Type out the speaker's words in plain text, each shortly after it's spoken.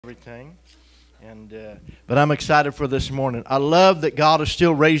Everything. But I'm excited for this morning. I love that God is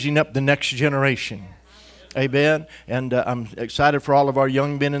still raising up the next generation. Amen. And I'm excited for all of our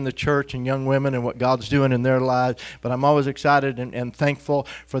young men in the church and young women and what God's doing in their lives. But I'm always excited and thankful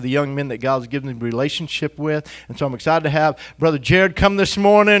for the young men that God's given me a relationship with. And so I'm excited to have Brother Jarrod come this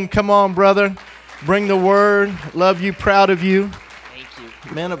morning. Come on, brother. Bring the word. Love you. Proud of you. Thank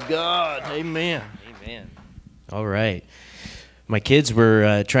you. Man of God. Amen. Amen. All right. My kids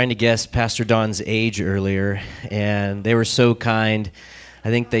were trying to guess Pastor Don's age earlier, and they were so kind. I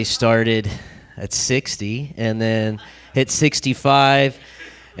think they started at 60 and then hit 65,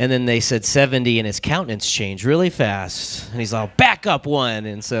 and then they said 70, and his countenance changed really fast. And he's all, back up one.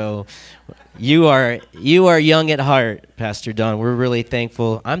 And so you are young at heart, Pastor Don. We're really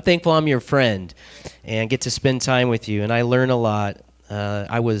thankful. I'm thankful I'm your friend and get to spend time with you, and I learn a lot.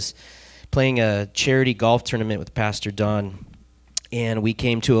 I was playing a charity golf tournament with Pastor Don, and we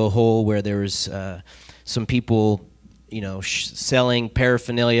came to a hole where there was some people, selling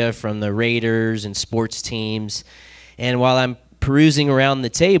paraphernalia from the Raiders and sports teams. And while I'm perusing around the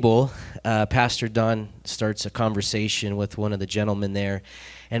table, Pastor Don starts a conversation with one of the gentlemen there.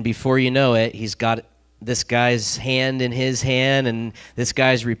 And before you know it, he's got this guy's hand in his hand, and this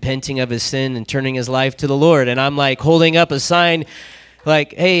guy's repenting of his sin and turning his life to the Lord. And I'm like holding up a sign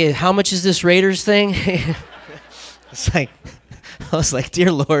like, hey, how much is this Raiders thing? It's like, I was like,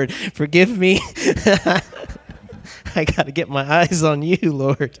 dear Lord, forgive me. I got to get my eyes on you,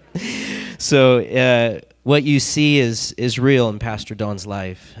 Lord. So what you see is real in Pastor Don's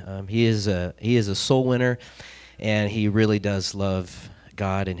life. He is a soul winner, and he really does love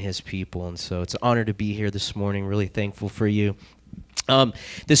God and his people. And so it's an honor to be here this morning. Really thankful for you.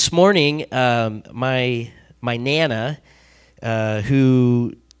 This morning, my Nana,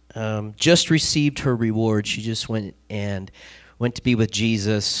 who just received her reward, she just went to be with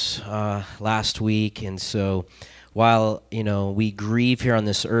Jesus last week. And so while, we grieve here on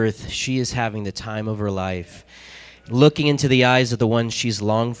this earth, she is having the time of her life, looking into the eyes of the one she's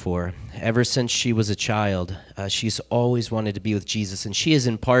longed for. Ever since she was a child, she's always wanted to be with Jesus. And she has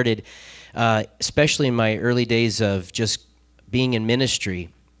imparted, especially in my early days of just being in ministry,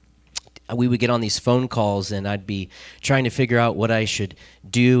 we would get on these phone calls, and I'd be trying to figure out what I should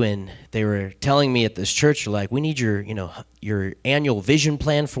do, and they were telling me at this church, they're like, we need your annual vision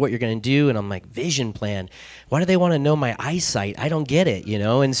plan for what you're going to do. And I'm like, vision plan? Why do they want to know my eyesight? I don't get it,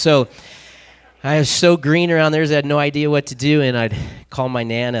 And so I was so green around there, I had no idea what to do, and I'd call my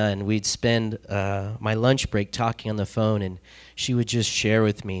Nana, and we'd spend my lunch break talking on the phone, and she would just share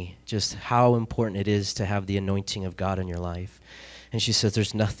with me just how important it is to have the anointing of God in your life. And she says,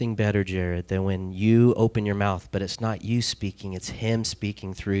 there's nothing better, Jarrod, than when you open your mouth, but it's not you speaking, it's him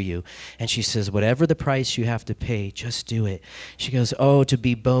speaking through you. And she says, whatever the price you have to pay, just do it. She goes, oh, to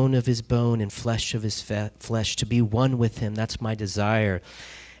be bone of his bone and flesh of his flesh, to be one with him, that's my desire.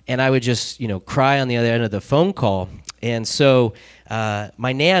 And I would just, cry on the other end of the phone call. And so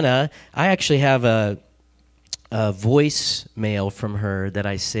my Nana, I actually have a voicemail from her that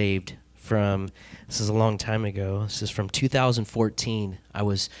I saved from, this is a long time ago. This is from 2014. I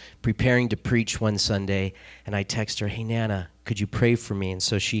was preparing to preach one Sunday, and I text her, hey, Nana, could you pray for me? And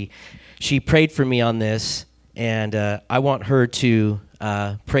so she prayed for me on this, and I want her to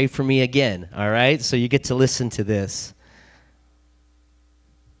pray for me again, all right? So you get to listen to this.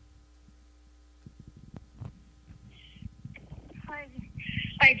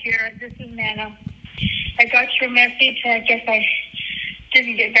 Hi, Jarrod. This is Nana. I got your message. I guess I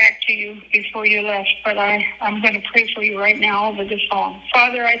didn't get back to you before you left, but I'm going to pray for you right now over the phone.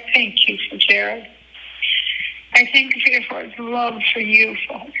 Father, I thank you for Jarrod. I thank you for his love for you,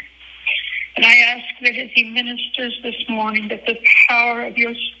 Father. And I ask that as he ministers this morning, that the power of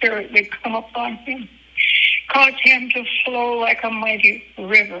your Spirit would come upon him. Cause him to flow like a mighty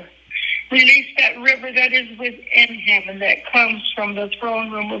river. Release that river that is within him and that comes from the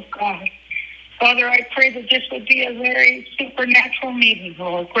throne room of God. Father, I pray that this would be a very supernatural meeting,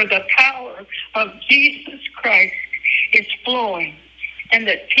 Lord, where the power of Jesus Christ is flowing and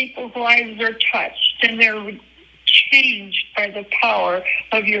that people's lives are touched and they're changed by the power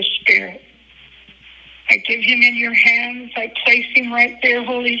of your Spirit. I give him in your hands. I place him right there,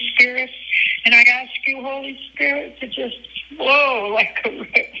 Holy Spirit, and I ask you, Holy Spirit, to just flow like a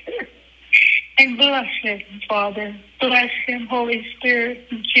river. And bless him, Father. Bless him, Holy Spirit.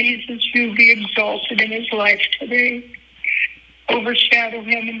 And Jesus, you be exalted in his life today. Overshadow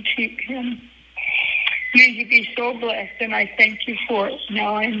him and keep him. May he be so blessed, and I thank you for it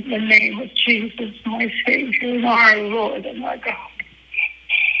now in the name of Jesus, my Savior, and our Lord and our God.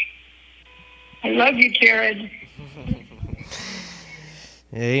 I love you, Jarrod.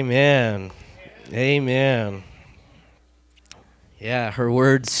 Amen. Amen. Yeah, her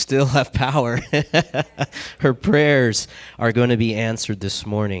words still have power. Her prayers are going to be answered this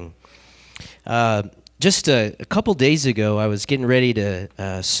morning. Just a couple days ago, I was getting ready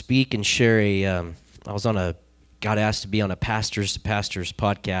to speak and share got asked to be on a Pastors to Pastors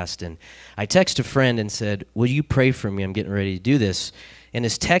podcast, and I texted a friend and said, "Will you pray for me? I'm getting ready to do this." In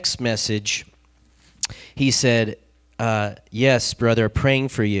his text message, he said, "Yes, brother, praying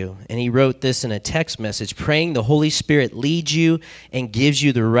for you." And he wrote this in a text message: "Praying the Holy Spirit leads you and gives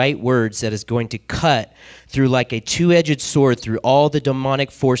you the right words that is going to cut through like a two-edged sword through all the demonic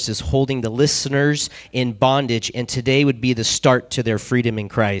forces holding the listeners in bondage, and today would be the start to their freedom in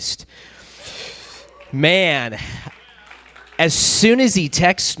Christ." Man, as soon as he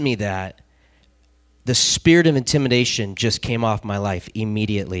texted me that, the spirit of intimidation just came off my life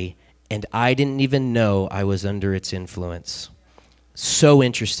immediately, and I didn't even know I was under its influence. So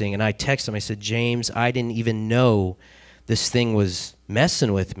interesting. And I texted him, I said, "James, I didn't even know this thing was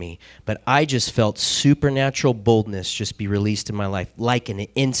messing with me, but I just felt supernatural boldness just be released in my life like in an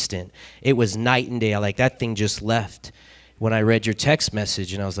instant. It was night and day. That thing just left when I read your text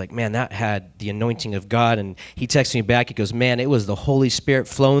message, and I was like, man, that had the anointing of God. And he texted me back. He goes, "Man, it was the Holy Spirit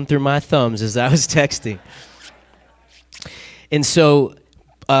flowing through my thumbs as I was texting." And so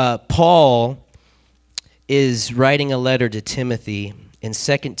Paul is writing a letter to Timothy in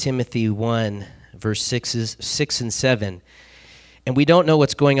 2 Timothy 1, verse 6 and 7. And we don't know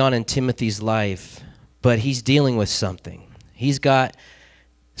what's going on in Timothy's life, but he's dealing with something. He's got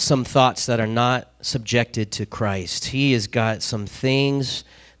some thoughts that are not subjected to Christ. He has got some things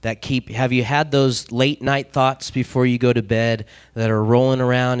that have you had those late night thoughts before you go to bed that are rolling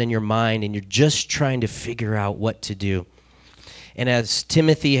around in your mind and you're just trying to figure out what to do? And as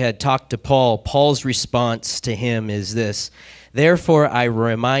Timothy had talked to Paul, Paul's response to him is this: "Therefore I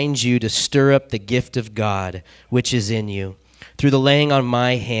remind you to stir up the gift of God which is in you through the laying on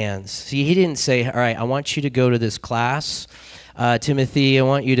my hands." See, he didn't say, "All right, I want you to go to this class, Timothy, I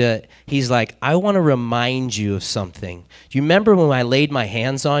want you to," he's like, "I want to remind you of something. Do you remember when I laid my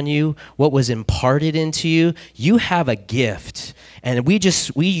hands on you, what was imparted into you? You have a gift. And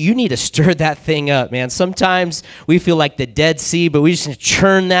you need to stir that thing up, man." Sometimes we feel like the Dead Sea, but we just need to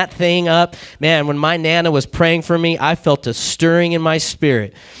churn that thing up. Man, when my Nana was praying for me, I felt a stirring in my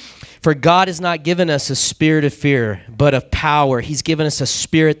spirit. "For God has not given us a spirit of fear, but of power." He's given us a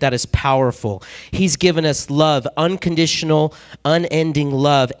spirit that is powerful. He's given us love, unconditional, unending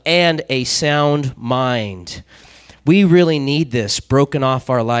love, and a sound mind. We really need this broken off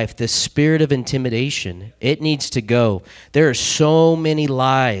our life, this spirit of intimidation. It needs to go. There are so many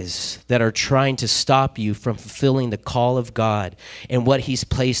lies that are trying to stop you from fulfilling the call of God and what He's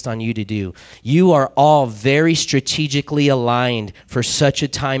placed on you to do. You are all very strategically aligned for such a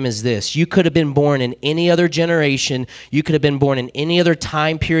time as this. You could have been born in any other generation. You could have been born in any other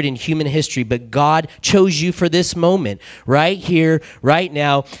time period in human history, but God chose you for this moment, right here, right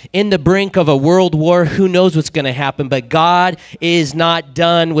now, in the brink of a world war. Who knows what's going to happen? But God is not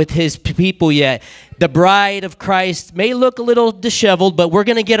done with His people yet. The bride of Christ may look a little disheveled, but we're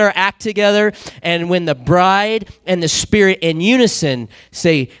going to get our act together. And when the bride and the Spirit in unison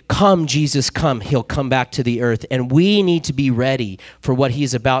say, "Come, Jesus, come," He'll come back to the earth. And we need to be ready for what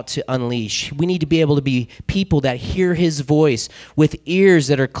He's about to unleash. We need to be able to be people that hear His voice with ears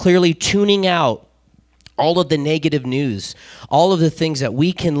that are clearly tuning out all of the negative news, all of the things that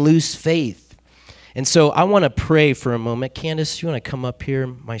we can lose faith. And so I want to pray for a moment. Candace, you want to come up here,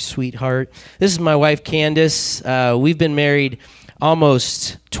 my sweetheart? This is my wife, Candace. We've been married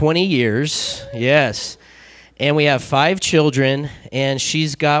almost 20 years. Yes. And we have 5 children, and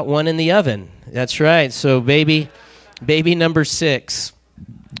she's got one in the oven. That's right. So baby number 6.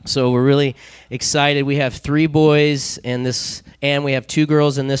 So we're really excited. We have 3 boys, and we have 2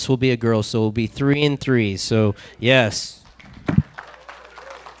 girls, and this will be a girl. So we'll be 3 and 3. So yes.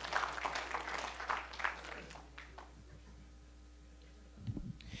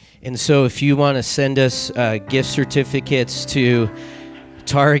 And so if you want to send us gift certificates to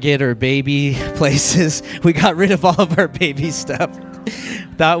Target or baby places, we got rid of all of our baby stuff.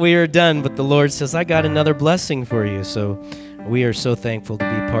 Thought we were done, but the Lord says, "I got another blessing for you." So we are so thankful to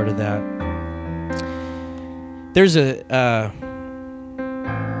be part of that. There's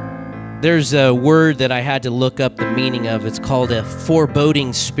a word that I had to look up the meaning of. It's called a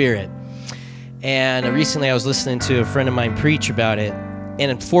foreboding spirit. And recently I was listening to a friend of mine preach about it.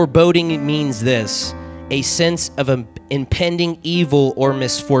 And foreboding means this: a sense of impending evil or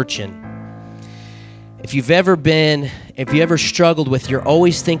misfortune. If you've ever struggled with, you're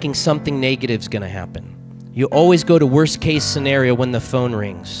always thinking something negative is going to happen. You always go to worst case scenario when the phone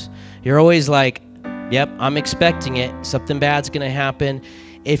rings. You're always like, yep, I'm expecting it. Something bad's going to happen.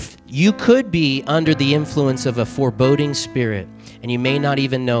 If you could be under the influence of a foreboding spirit, and you may not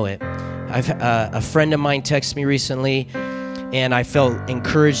even know it. A friend of mine texted me recently, and I felt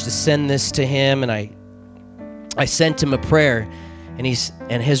encouraged to send this to him, and I sent him a prayer, and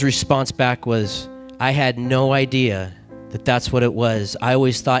his response back was, I had no idea that that's what it was. I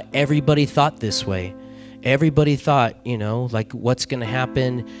always thought everybody thought this way. Everybody thought, like what's going to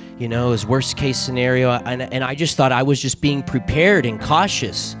happen, is worst case scenario. And I just thought I was just being prepared and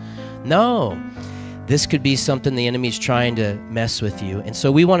cautious. No, this could be something the enemy's trying to mess with you. And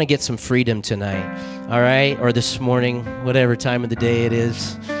so we want to get some freedom tonight, all right? Or this morning, whatever time of the day it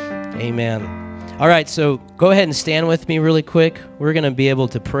is. Amen. All right, so go ahead and stand with me really quick. We're going to be able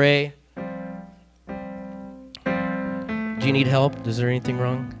to pray. Do you need help? Is there anything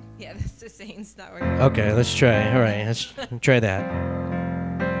wrong? Yeah, that's the saint's not working. Okay, let's try. All right, let's try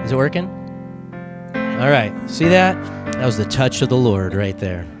that. Is it working? All right, see that? That was the touch of the Lord right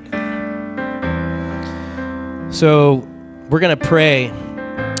there. So we're going to pray,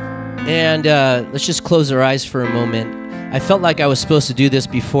 and let's just close our eyes for a moment. I felt like I was supposed to do this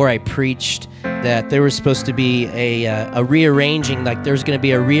before I preached, that there was supposed to be a rearranging, like there's going to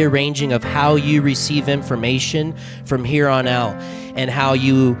be a rearranging of how you receive information from here on out and how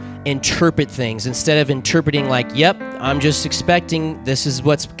you interpret things. Instead of interpreting like, yep, I'm just expecting this is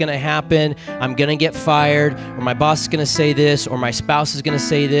what's going to happen, I'm going to get fired, or my boss is going to say this, or my spouse is going to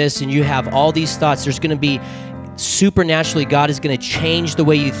say this, and you have all these thoughts. There's going to be supernaturally, God is going to change the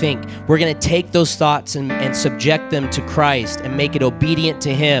way you think. We're going to take those thoughts and subject them to Christ and make it obedient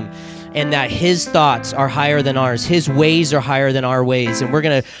to Him. And that His thoughts are higher than ours. His ways are higher than our ways. And we're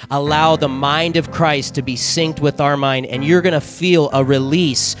going to allow the mind of Christ to be synced with our mind. And you're going to feel a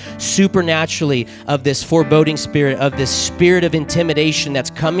release supernaturally of this foreboding spirit, of this spirit of intimidation that's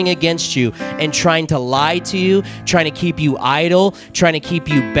coming against you and trying to lie to you, trying to keep you idle, trying to keep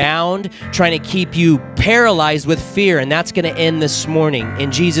you bound, trying to keep you paralyzed with fear. And that's going to end this morning in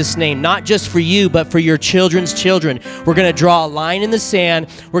Jesus' name. Not just for you, but for your children's children. We're going to draw a line in the sand.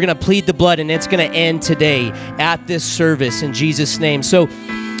 We're going to plead the blood, and it's going to end today at this service in Jesus' name. So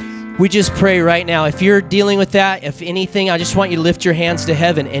we just pray right now. If you're dealing with that, if anything, I just want you to lift your hands to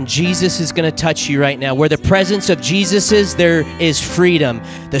heaven, and Jesus is going to touch you right now. Where the presence of Jesus is, there is freedom.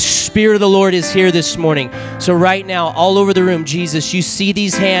 The Spirit of the Lord is here this morning. So right now, all over the room, Jesus, you see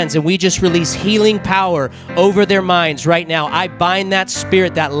these hands, and we just release healing power over their minds right now. I bind that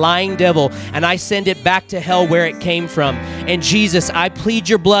spirit, that lying devil, and I send it back to hell where it came from. And Jesus, I plead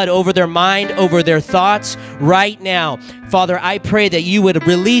your blood over their mind, over their thoughts right now. Father, I pray that you would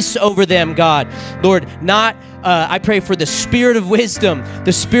release over them, God. Lord, I pray for the spirit of wisdom,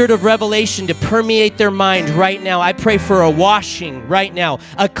 the spirit of revelation to permeate their mind right now. I pray for a washing right now,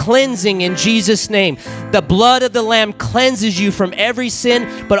 a cleansing in Jesus' name. The blood of the Lamb cleanses you from every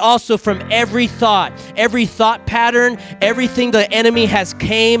sin, but also from every thought pattern, everything the enemy has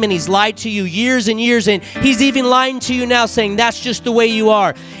came and he's lied to you years and years, and he's even lying to you now saying that's just the way you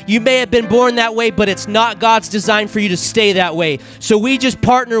are. You may have been born that way, but it's not God's design for you to stay that way. So we just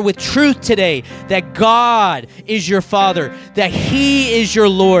partner with truth today that God is your Father, that He is your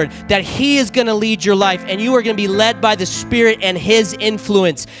Lord, that He is going to lead your life, and you are going to be led by the Spirit and His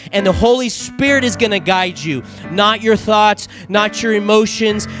influence. And the Holy Spirit is going to guide you, not your thoughts, not your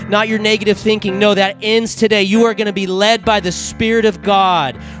emotions, not your negative thinking. No, that ends today. You are going to be led by the Spirit of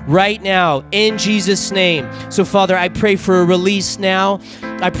God right now in Jesus' name. So, Father, I pray for a release now.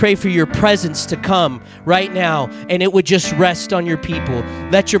 I pray for your presence to come right now, and it would just rest on your people.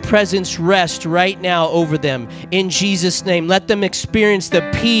 Let your presence rest right now over them in Jesus' name. Let them experience the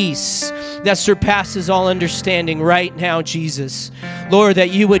peace that surpasses all understanding right now, Jesus. Lord, that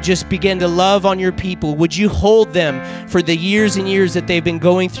you would just begin to love on your people. Would you hold them for the years and years that they've been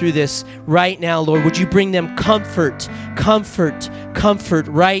going through this right now, Lord? Would you bring them comfort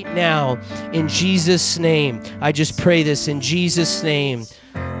right now in Jesus' name? I just pray this in Jesus' name.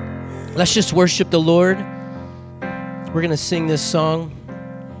 Let's just worship the Lord. We're going to sing this song.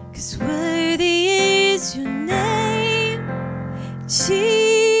 'Cause worthy is your name, Jesus.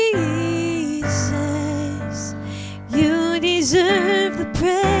 You deserve the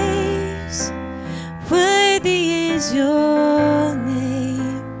praise. Worthy is your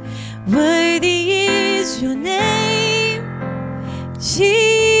name. Worthy is your name, Jesus.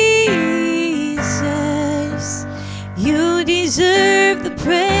 You deserve the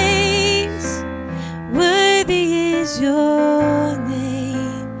praise. Worthy is your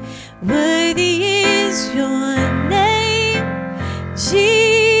name. Worthy is your name, Jesus.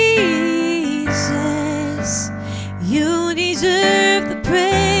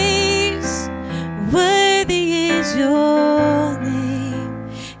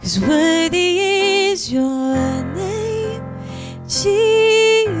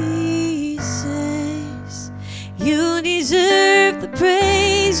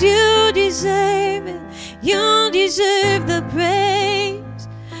 praise. You deserve it. You deserve the praise.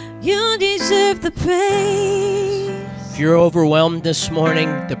 You deserve the praise. If you're overwhelmed this morning,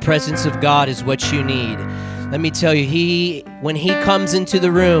 the presence of God is what you need. Let me tell you, when he comes into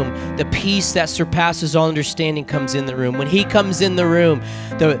the room, the peace that surpasses all understanding comes in the room. When he comes in the room,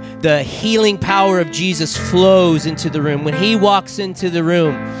 the healing power of Jesus flows into the room. When he walks into the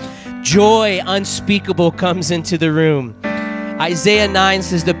room, joy unspeakable comes into the room. Isaiah 9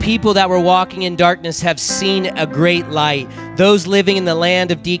 says, the people that were walking in darkness have seen a great light. Those living in the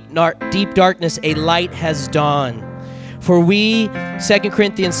land of deep darkness, a light has dawned. For we, 2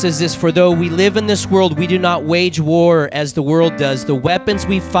 Corinthians says this, for though we live in this world, we do not wage war as the world does. The weapons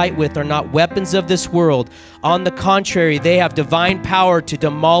we fight with are not weapons of this world. On the contrary, they have divine power to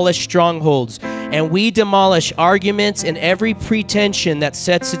demolish strongholds. And we demolish arguments and every pretension that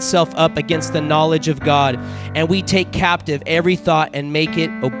sets itself up against the knowledge of God. And we take captive every thought and make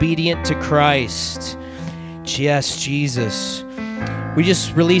it obedient to Christ. Yes, Jesus. We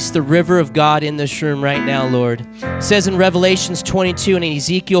just release the river of God in this room right now, Lord. It says in Revelations 22 and in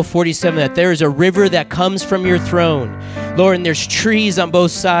Ezekiel 47 that there is a river that comes from your throne, Lord, and there's trees on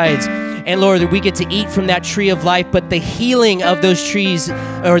both sides. And Lord, that we get to eat from that tree of life, but the healing of those trees,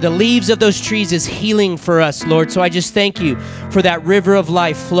 or the leaves of those trees, is healing for us, Lord. So I just thank you for that river of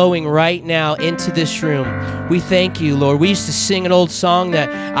life flowing right now into this room. We thank you, Lord. We used to sing an old song that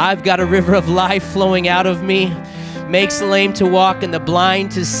I've got a river of life flowing out of me. Makes the lame to walk and the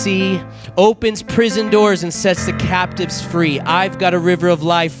blind to see, opens prison doors and sets the captives free. I've got a river of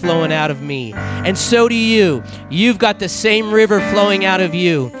life flowing out of me. And so do you. You've got the same river flowing out of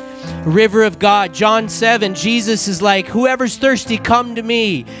you. River of God. John 7, Jesus is like, whoever's thirsty, come to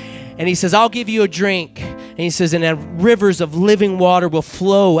me. And he says, I'll give you a drink. And he says, and then rivers of living water will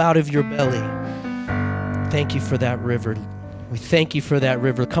flow out of your belly. Thank you for that river. We thank you for that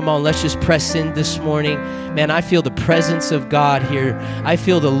river. Come on, let's just press in this morning. Man, I feel the presence of God here. I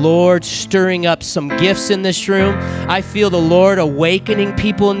feel the Lord stirring up some gifts in this room. I feel the Lord awakening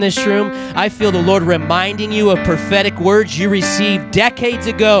people in this room. I feel the Lord reminding you of prophetic words you received decades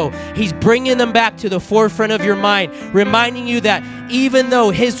ago. He's bringing them back to the forefront of your mind, reminding you that even though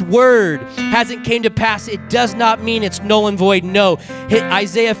His word hasn't came to pass, it does not mean it's null and void. No,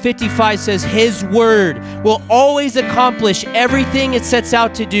 Isaiah 55 says His word will always accomplish everything it sets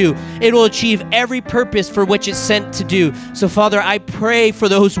out to do. It will achieve every purpose for which it's sent to do. So, Father, I pray for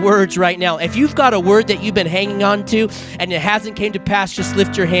those words right now. If you've got a word that you've been hanging on to and it hasn't came to pass, just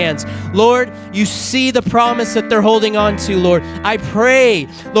lift your hands. Lord, you see the promise that they're holding on to, Lord. I pray,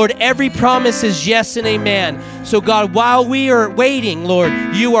 Lord, every promise is yes and amen. So, God, while we are waiting, Lord,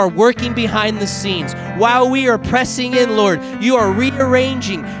 you are working behind the scenes. While we are pressing in, Lord, you are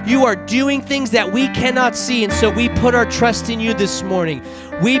rearranging. You are doing things that we cannot see. And so we put our trust in you this morning.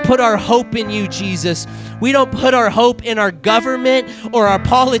 We put our hope in you, Jesus. We don't put our hope in our government or our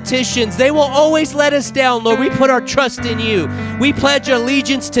politicians. They will always let us down, Lord. We put our trust in you. We pledge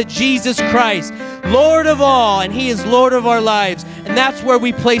allegiance to Jesus Christ, Lord of all, and He is Lord of our lives. And that's where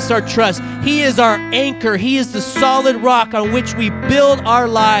we place our trust. He is our anchor. He is the solid rock on which we build our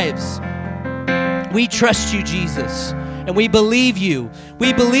lives. We trust you, Jesus, and we believe you.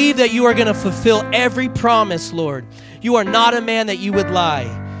 We believe that you are going to fulfill every promise, Lord. You are not a man that you would lie.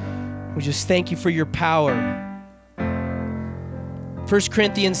 We just thank you for your power. 1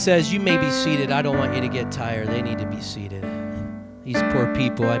 Corinthians says, you may be seated. I don't want you to get tired. They need to be seated. These poor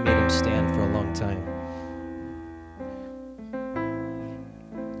people, I made them stand for a long time.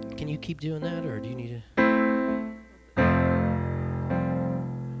 Can you keep doing that, or do you need to?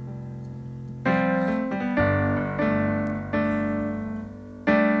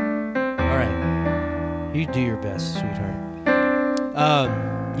 You do your best, sweetheart.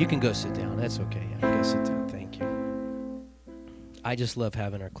 You can go sit down. That's okay. Yeah, go sit down. Thank you. I just love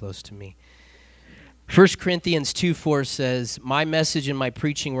having her close to me. 1 Corinthians 2:4 says, my message and my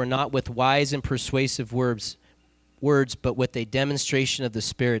preaching were not with wise and persuasive words, but with a demonstration of the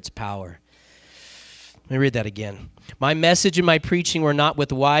Spirit's power. Let me read that again. My message and my preaching were not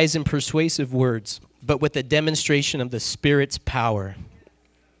with wise and persuasive words, but with a demonstration of the Spirit's power.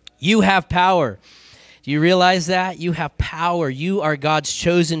 You have power. Do you realize that? You have power. You are God's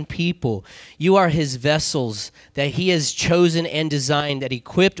chosen people. You are His vessels that He has chosen and designed, that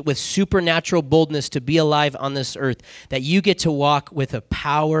equipped with supernatural boldness to be alive on this earth, that you get to walk with a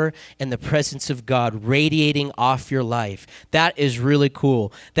power and the presence of God radiating off your life. That is really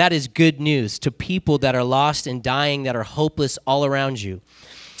cool. That is good news to people that are lost and dying, that are hopeless all around you.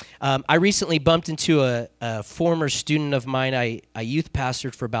 I recently bumped into a former student of mine. I youth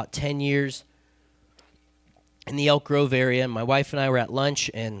pastored for about 10 years. in the Elk Grove area. My wife and I were at lunch,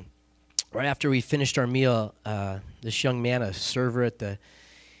 and right after we finished our meal, this young man, a server at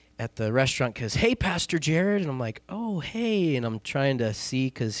the restaurant, goes, "Hey, Pastor Jarrod." And I'm like, "Oh, hey." And I'm trying to see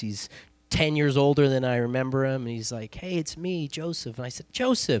because he's 10 years older than I remember him. And he's like, "Hey, it's me, Joseph." And I said,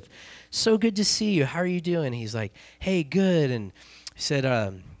 "Joseph, so good to see you. How are you doing?" He's like, "Hey, good." And I said,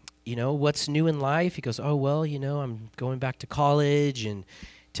 "What's new in life?" He goes, "Oh, well, I'm going back to college," and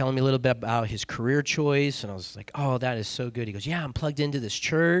telling me a little bit about his career choice. And I was like, "Oh, that is so good." He goes, "Yeah, I'm plugged into this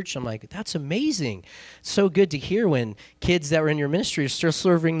church." I'm like, "That's amazing. So good to hear when kids that were in your ministry are still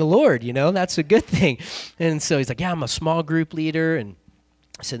serving the Lord, that's a good thing." And so he's like, "Yeah, I'm a small group leader." And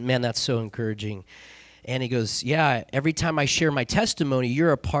I said, "Man, that's so encouraging." And he goes, "Yeah, every time I share my testimony,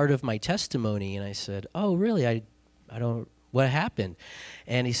 you're a part of my testimony." And I said, "Oh, really? I don't, what happened?"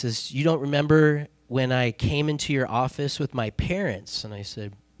 And he says, "You don't remember when I came into your office with my parents?" And I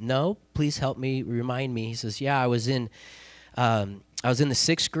said, "No, please help me, remind me." He says, "Yeah, I was in the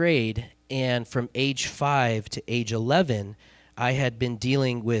 6th grade, and from age 5 to age 11, I had been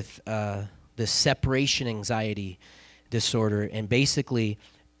dealing with this separation anxiety disorder. And basically,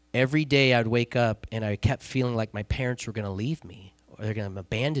 every day I'd wake up, and I kept feeling like my parents were going to leave me, or they're going to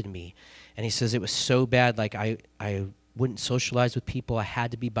abandon me." And he says it was so bad, like I wouldn't socialize with people. I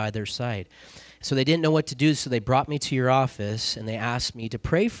had to be by their side. So they didn't know what to do, so they brought me to your office, and they asked me to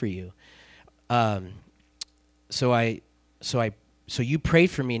pray for you. So you prayed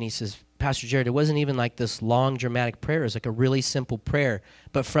for me, and he says, "Pastor Jarrod, it wasn't even like this long, dramatic prayer. It was like a really simple prayer.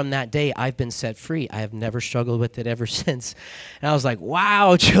 But from that day, I've been set free. I have never struggled with it ever since." And I was like,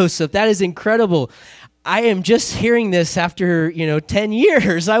 "Wow, Joseph, that is incredible. I am just hearing this after, 10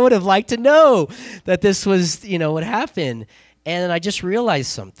 years. I would have liked to know that this was, what happened." And I just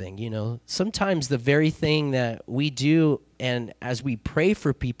realized something, sometimes the very thing that we do, and as we pray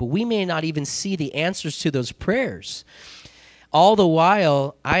for people, we may not even see the answers to those prayers. All the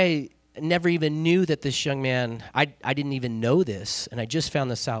while, I never even knew that this young man, I didn't even know this, and I just found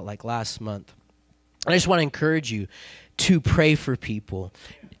this out like last month. And I just want to encourage you to pray for people.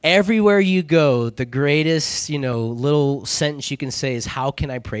 Everywhere you go, the greatest, little sentence you can say is, "How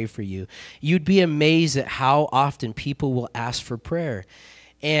can I pray for you?" You'd be amazed at how often people will ask for prayer.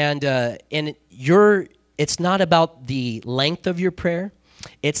 And it's not about the length of your prayer.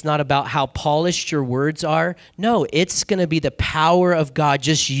 It's not about how polished your words are. No, it's going to be the power of God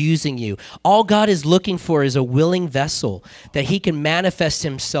just using you. All God is looking for is a willing vessel that he can manifest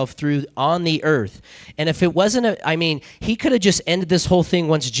himself through on the earth. And if it wasn't, he could have just ended this whole thing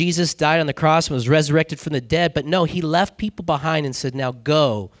once Jesus died on the cross and was resurrected from the dead. But no, he left people behind and said, "Now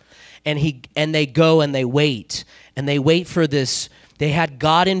go." And they go and they wait. And they wait for this. They had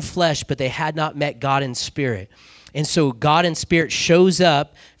God in flesh, but they had not met God in spirit. And so God in spirit shows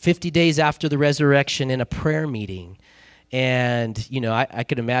up 50 days after the resurrection in a prayer meeting. And, I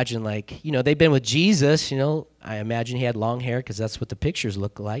could imagine, they've been with Jesus, I imagine he had long hair because that's what the pictures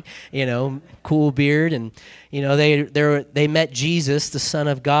look like, cool beard. And, they met Jesus, the Son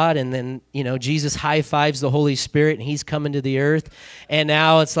of God. And then, Jesus high fives the Holy Spirit and he's coming to the earth. And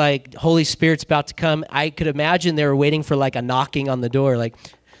now it's like Holy Spirit's about to come. I could imagine they were waiting for like a knocking on the door, like,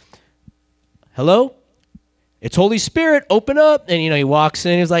 "Hello? It's Holy Spirit, open up." And, he walks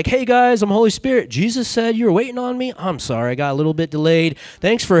in. He's like, "Hey, guys, I'm Holy Spirit. Jesus said you were waiting on me. I'm sorry, I got a little bit delayed.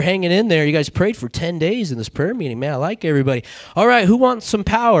 Thanks for hanging in there. You guys prayed for 10 days in this prayer meeting. Man, I like everybody. All right, who wants some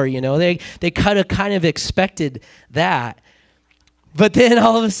power?" They kind of expected that. But then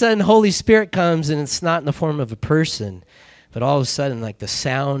all of a sudden, Holy Spirit comes, and it's not in the form of a person. But all of a sudden, like the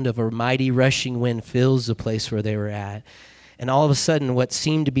sound of a mighty rushing wind fills the place where they were at. And all of a sudden, what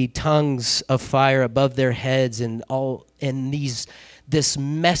seemed to be tongues of fire above their heads, this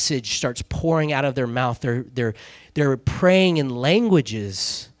message starts pouring out of their mouth. They're praying in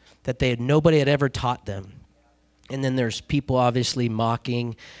languages that nobody had ever taught them. And then there's people obviously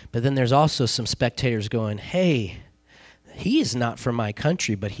mocking, but then there's also some spectators going, "Hey, he is not from my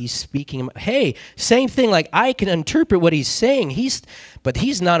country, but he's speaking." Hey, same thing, like I can interpret what he's saying. But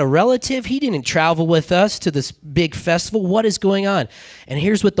he's not a relative. He didn't travel with us to this big festival. What is going on? And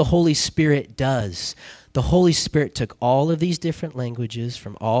here's what the Holy Spirit does. The Holy Spirit took all of these different languages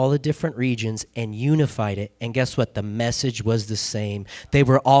from all the different regions and unified it. And guess what? The message was the same. They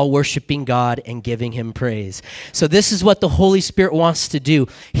were all worshiping God and giving him praise. So this is what the Holy Spirit wants to do.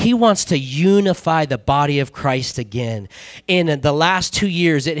 He wants to unify the body of Christ again. In the last 2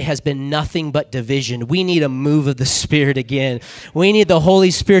 years, it has been nothing but division. We need a move of the Spirit again. We need the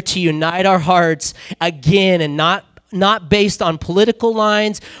Holy Spirit to unite our hearts again, and not not based on political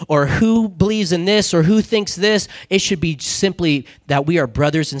lines or who believes in this or who thinks this. It should be simply that we are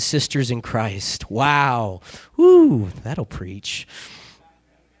brothers and sisters in Christ. Wow. Woo, that'll preach.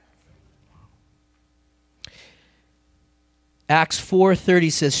 Acts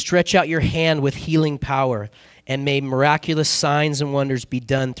 4:30 says, stretch out your hand with healing power, and may miraculous signs and wonders be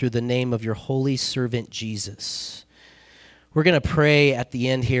done through the name of your holy servant Jesus. We're going to pray at the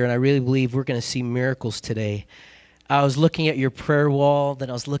end here, and I really believe we're going to see miracles today. I was looking at your prayer wall, then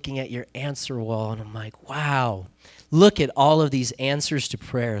I was looking at your answer wall, and I'm like, wow, look at all of these answers to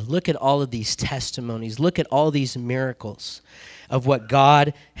prayer. Look at all of these testimonies. Look at all these miracles of what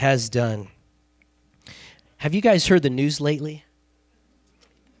God has done. Have you guys heard the news lately?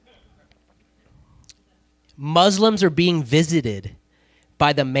 Muslims are being visited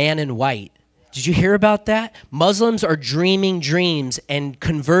by the man in white. Did you hear about that? Muslims are dreaming dreams and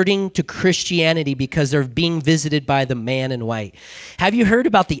converting to Christianity because they're being visited by the man in white. Have you heard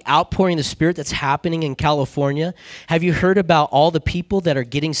about the outpouring of the Spirit that's happening in California? Have you heard about all the people that are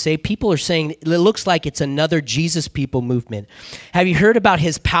getting saved? People are saying it looks like it's another Jesus people movement. Have you heard about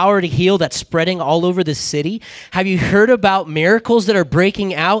his power to heal that's spreading all over the city? Have you heard about miracles that are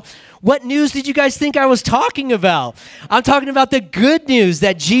breaking out? What news did you guys think I was talking about? I'm talking about the good news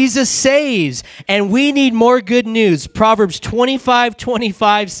that Jesus saves, and we need more good news. Proverbs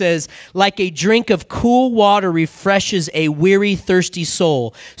 25:25 says, like a drink of cool water refreshes a weary, thirsty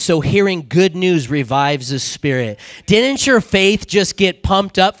soul, so hearing good news revives the spirit. Didn't your faith just get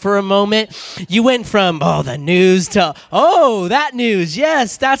pumped up for a moment? You went from, oh, the news to, oh, that news.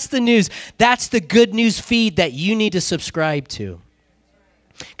 Yes, that's the news. That's the good news feed that you need to subscribe to.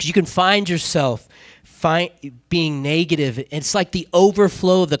 Because you can find yourself being negative. It's like the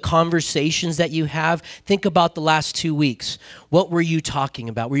overflow of the conversations that you have. Think about the last 2 weeks. What were you talking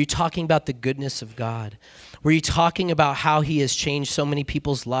about? Were you talking about the goodness of God? Were you talking about how he has changed so many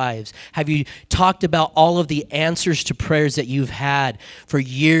people's lives? Have you talked about all of the answers to prayers that you've had for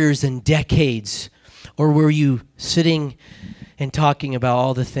years and decades? Or were you sitting and talking about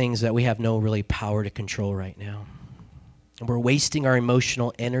all the things that we have no really power to control right now? And we're wasting our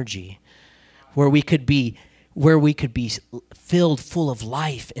emotional energy where we could be filled full of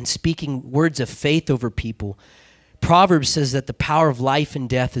life and speaking words of faith over people. Proverbs says that the power of life and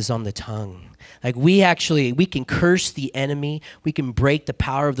death is on the tongue. Like we can curse the enemy, we can break the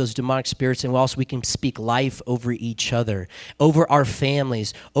power of those demonic spirits, and also we can speak life over each other, over our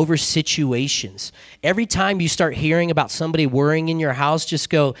families, over situations. Every time you start hearing about somebody worrying in your house, just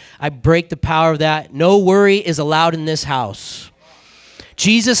go, I break the power of that. No worry is allowed in this house.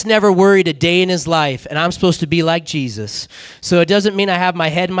 Jesus never worried a day in his life, and I'm supposed to be like Jesus. So it doesn't mean I have my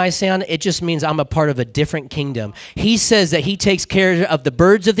head in my sand. It just means I'm a part of a different kingdom. He says that he takes care of the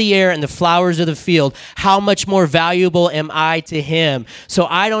birds of the air and the flowers of the field. How much more valuable am I to him? So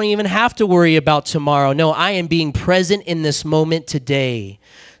I don't even have to worry about tomorrow. No, I am being present in this moment today.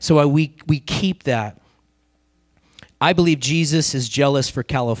 So we keep that. I believe Jesus is jealous for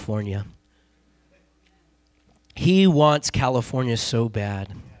California. He wants California so bad.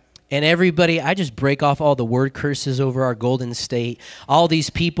 And everybody, I just break off all the word curses over our Golden State. All these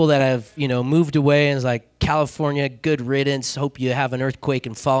people that have, moved away and it's like, California, good riddance. Hope you have an earthquake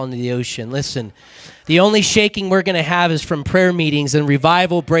and fall into the ocean. Listen, the only shaking we're going to have is from prayer meetings and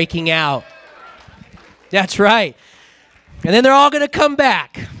revival breaking out. That's right. And then they're all going to come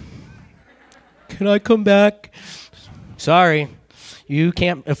back. Can I come back? Sorry. You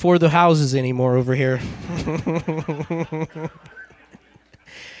can't afford the houses anymore over here.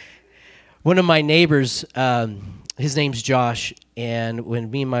 One of my neighbors, his name's Josh, and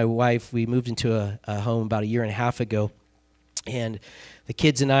when me and my wife, we moved into a home about 1.5 years ago, and the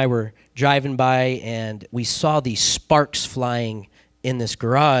kids and I were driving by, and we saw these sparks flying in this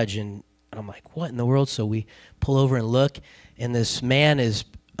garage, and I'm like, what in the world? So we pull over and look, and this man is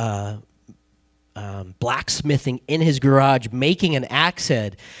blacksmithing in his garage, making an axe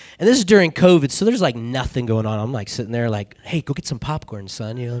head. And this is during COVID, so there's like nothing going on. I'm like sitting there like, hey, go get some popcorn,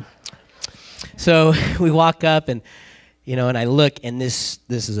 son. So we walk up and I look, and this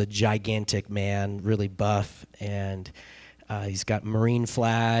is a gigantic man, really buff, and he's got Marine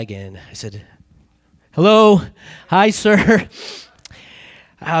flag. And I said, hello, hi, sir.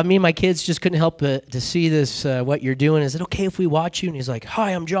 Me and my kids just couldn't help to see this, what you're doing. Is it okay if we watch you? And he's like,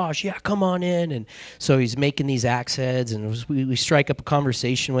 hi, I'm Josh. Yeah, come on in. And so he's making these axe heads, and we strike up a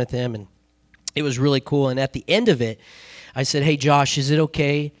conversation with him, and it was really cool. And at the end of it, I said, hey, Josh, is it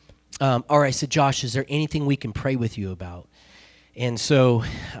okay? Or I said, Josh, is there anything we can pray with you about? And so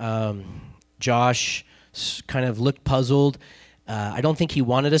Josh kind of looked puzzled. I don't think he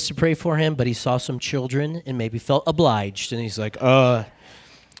wanted us to pray for him, but he saw some children and maybe felt obliged. And he's like,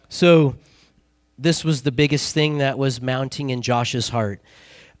 So this was the biggest thing that was mounting in Josh's heart.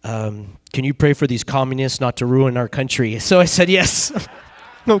 Can you pray for these communists not to ruin our country? So I said, yes.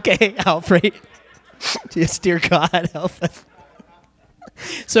 Okay, I'll pray. Yes, dear God, help us.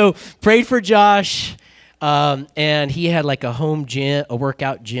 So prayed for Josh. And he had like a home gym, a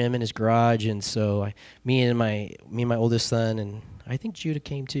workout gym in his garage, and so me and my oldest son, and I think Judah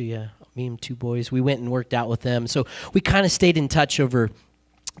came too. Yeah, me and 2 boys. We went and worked out with them. So we kind of stayed in touch over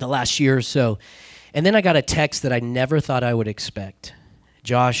the last year or so. And then I got a text that I never thought I would expect.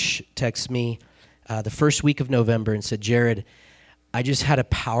 Josh texted me the first week of November and said, "Jarrod, I just had a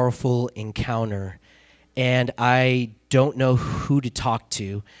powerful encounter, and I don't know who to talk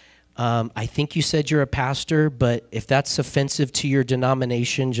to. I think you said you're a pastor, but if that's offensive to your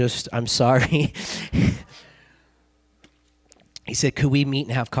denomination, I'm sorry." He said, "Could we meet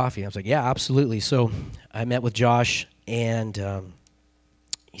and have coffee?" I was like, "Yeah, absolutely." So I met with Josh, and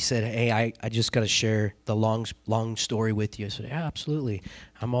he said, "Hey, I just got to share the long story with you." I said, "Yeah, absolutely.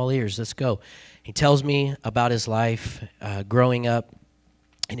 I'm all ears. Let's go." He tells me about his life growing up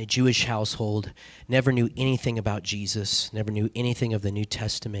in a Jewish household, never knew anything about Jesus, never knew anything of the New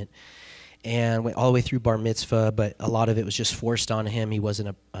Testament, and went all the way through bar mitzvah, but a lot of it was just forced on him. He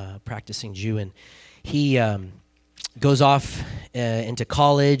wasn't a practicing Jew, and he goes off into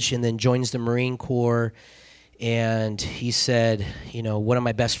college and then joins the Marine Corps. And he said, one of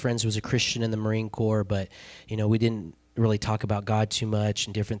my best friends was a Christian in the Marine Corps, but, we didn't really talk about God too much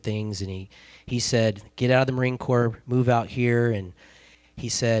and different things. And he said, get out of the Marine Corps, move out here. And he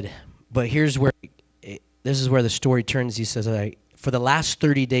said, but this is where the story turns. He says, for the last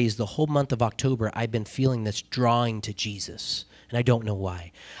 30 days, the whole month of October, I've been feeling this drawing to Jesus, and I don't know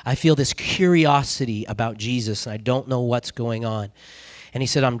why. I feel this curiosity about Jesus, and I don't know what's going on. And he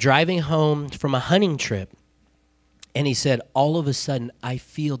said, I'm driving home from a hunting trip, and he said, all of a sudden, I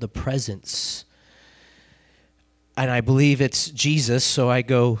feel the presence, and I believe it's Jesus, so I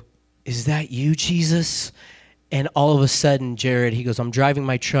go, is that you, Jesus? And all of a sudden, Jarrod, he goes, I'm driving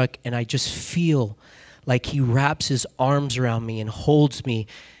my truck, and I just feel like he wraps his arms around me and holds me,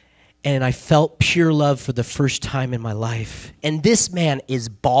 and I felt pure love for the first time in my life. And this man is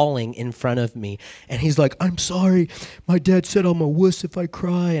bawling in front of me, and he's like, I'm sorry. My dad said I'm a wuss if I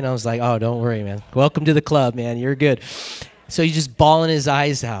cry. And I was like, oh, don't worry, man. Welcome to the club, man. You're good. So he's just bawling his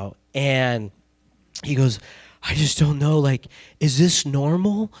eyes out, and he goes, I just don't know, like, is this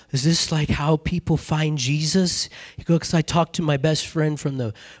normal? Is this like how people find Jesus? He goes, because I talked to my best friend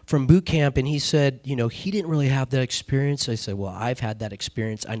from boot camp, and he said, he didn't really have that experience. I said, well, I've had that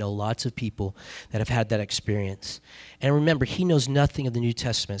experience. I know lots of people that have had that experience. And remember, he knows nothing of the New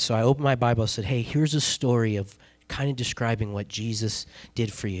Testament. So I opened my Bible and said, hey, here's a story of kind of describing what Jesus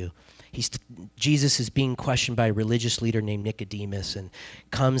did for you. Jesus is being questioned by a religious leader named Nicodemus, and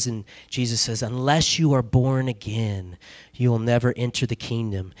comes, and Jesus says, unless you are born again, you will never enter the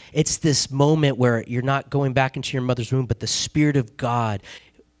kingdom. It's this moment where you're not going back into your mother's womb, but the Spirit of God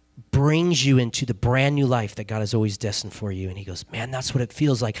brings you into the brand new life that God has always destined for you. And he goes, man, that's what it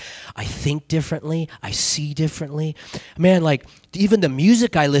feels like. I think differently. I see differently. Man, like even the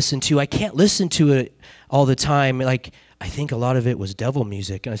music I listen to, I can't listen to it all the time. Like, I think a lot of it was devil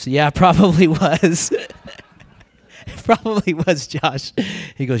music. And I said, yeah, it probably was. It probably was, Josh.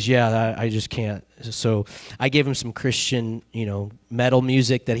 He goes, yeah, I just can't. So I gave him some Christian, metal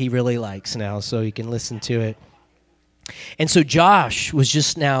music that he really likes now, so he can listen to it. And so Josh was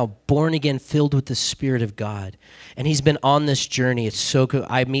just now born again, filled with the Spirit of God. And he's been on this journey. It's so good.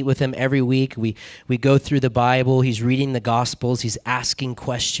 I meet with him every week. We go through the Bible. He's reading the Gospels. He's asking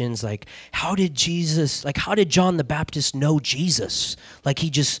questions like, how did John the Baptist know Jesus? I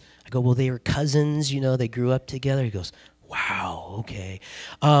go, well, they were cousins, they grew up together. He goes, wow, okay.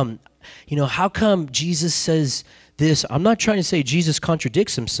 How come Jesus says this? I'm not trying to say Jesus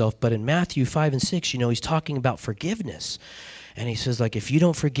contradicts himself, but in Matthew 5 and 6, he's talking about forgiveness. And he says, if you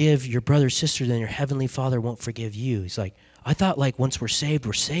don't forgive your brother or sister, then your heavenly Father won't forgive you. He's like, I thought once we're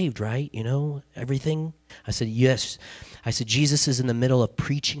saved, right? Everything. I said, yes. I said, Jesus is in the middle of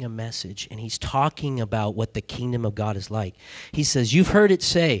preaching a message, and he's talking about what the kingdom of God is like. He says, you've heard it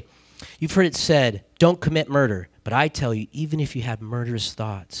said, don't commit murder. But I tell you, even if you have murderous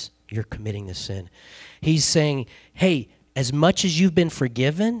thoughts, you're committing the sin. He's saying, hey, as much as you've been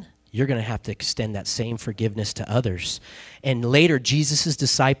forgiven, you're going to have to extend that same forgiveness to others. And later, Jesus'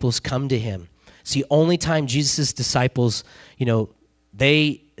 disciples come to him. It's the only time Jesus' disciples,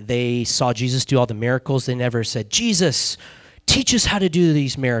 they saw Jesus do all the miracles. They never said, Jesus, teach us how to do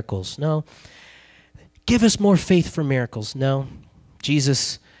these miracles. No. Give us more faith for miracles. No.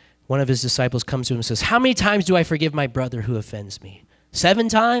 Jesus, one of his disciples comes to him and says, how many times do I forgive my brother who offends me? 7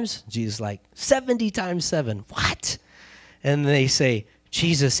 times? Jesus like, 70 times 7. What? And they say,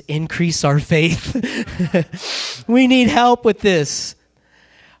 Jesus, increase our faith. We need help with this.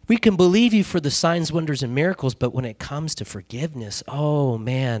 We can believe you for the signs, wonders, and miracles, but when it comes to forgiveness, oh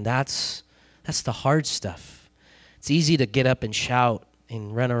man, that's the hard stuff. It's easy to get up and shout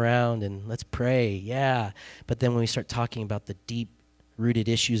and run around and let's pray, yeah. But then when we start talking about the deep-rooted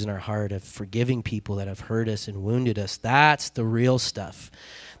issues in our heart of forgiving people that have hurt us and wounded us, that's the real stuff.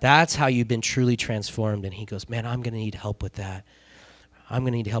 That's how you've been truly transformed. And he goes, man, I'm going to need help with that. I'm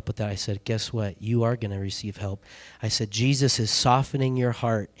going to need help with that. I said, guess what? You are going to receive help. I said, Jesus is softening your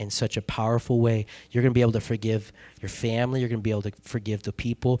heart in such a powerful way. You're going to be able to forgive your family. You're going to be able to forgive the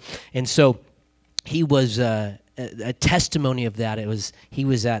people. And so he was a testimony of that. He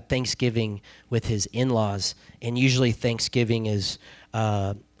was at Thanksgiving with his in-laws, and usually Thanksgiving is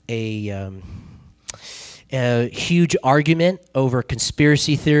a huge argument over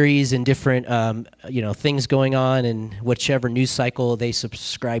conspiracy theories and different things going on in whichever news cycle they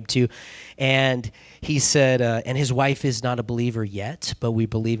subscribe to. And he said, and his wife is not a believer yet, but we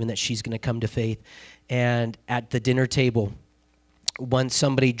believe in that she's going to come to faith. And at the dinner table, once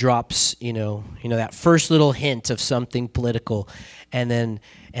somebody drops, that first little hint of something political, and then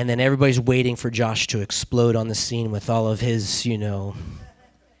everybody's waiting for Josh to explode on the scene with all of his,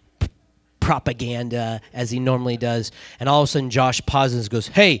 propaganda as he normally does. And all of a sudden Josh pauses and goes,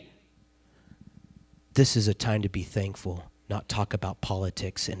 hey, this is a time to be thankful, not talk about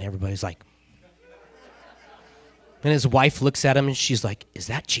politics. And everybody's like, and his wife looks at him and she's like, is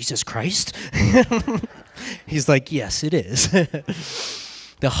that Jesus Christ? He's like, yes, it is.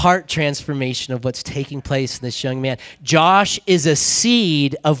 The heart transformation of what's taking place in this young man. Josh is a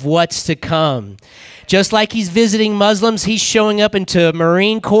seed of what's to come. Just like he's visiting Muslims, he's showing up into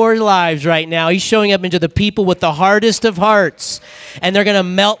Marine Corps lives right now. He's showing up into the people with the hardest of hearts, and they're going to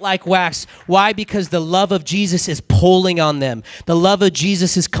melt like wax. Why? Because the love of Jesus is pulling on them. The love of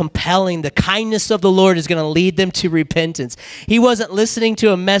Jesus is compelling. The kindness of the Lord is going to lead them to repentance. He wasn't listening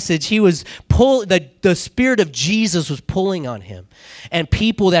to a message. He was the Spirit of Jesus was pulling on him. And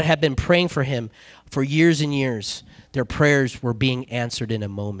people that had been praying for him for years and years, their prayers were being answered in a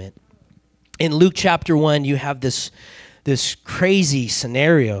moment. In Luke chapter 1, you have this crazy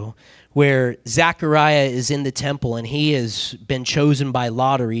scenario where Zechariah is in the temple and he has been chosen by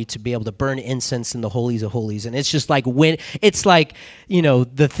lottery to be able to burn incense in the holies of holies. And it's just like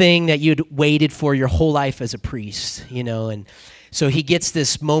the thing that you'd waited for your whole life as a priest, and so he gets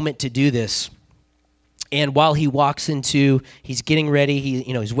this moment to do this. And while he walks he's getting ready,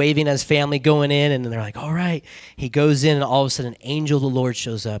 he's waving at his family going in, and they're like, all right. He goes in, and all of a sudden an angel of the Lord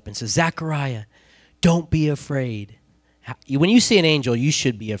shows up and says, Zechariah, don't be afraid. When you see an angel, you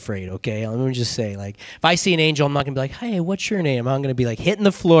should be afraid, okay? Let me just say, if I see an angel, I'm not going to be like, hey, what's your name? I'm going to be hitting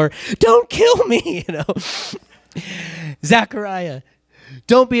the floor, don't kill me, Zechariah,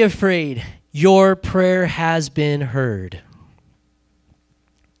 don't be afraid. Your prayer has been heard.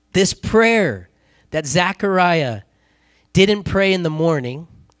 This prayer that Zechariah didn't pray in the morning,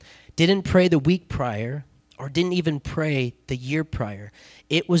 didn't pray the week prior, or didn't even pray the year prior.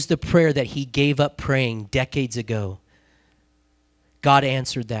 It was the prayer that he gave up praying decades ago. God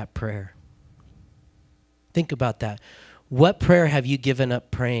answered that prayer. Think about that. What prayer have you given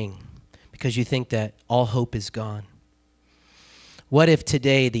up praying because you think that all hope is gone? What if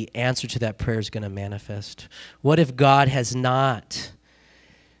today the answer to that prayer is going to manifest? What if God has not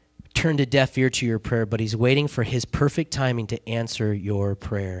turned a deaf ear to your prayer, but he's waiting for his perfect timing to answer your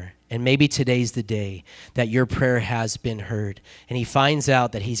prayer? And maybe today's the day that your prayer has been heard, and he finds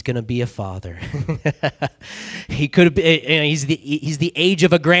out that he's going to be a father. He could have been, he's the age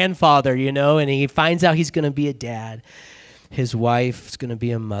of a grandfather, and he finds out he's going to be a dad. His wife's going to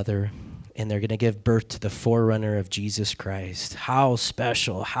be a mother, and they're going to give birth to the forerunner of Jesus Christ. How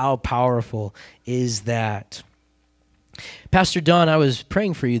special, how powerful is that? Pastor Don, I was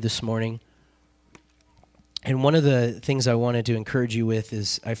praying for you this morning, and one of the things I wanted to encourage you with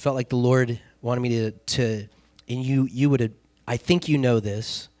is I felt like the Lord wanted me to and you would, I think you know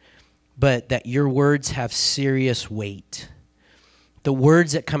this, but that your words have serious weight. The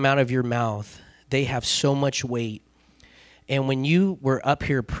words that come out of your mouth, they have so much weight. And when you were up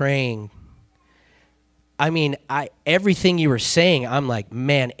here praying, everything you were saying, I'm like,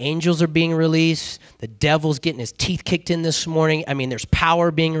 man, angels are being released. The devil's getting his teeth kicked in this morning. There's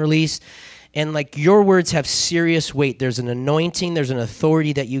power being released. And your words have serious weight. There's an anointing, there's an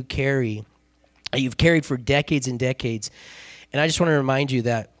authority that you carry, that you've carried for decades and decades. And I just want to remind you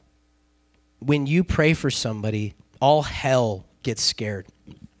that when you pray for somebody, all hell gets scared.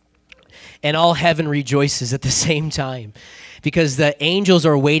 And all heaven rejoices at the same time, because the angels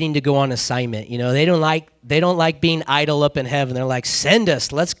are waiting to go on assignment. You know, they don't like being idle up in heaven. They're like, send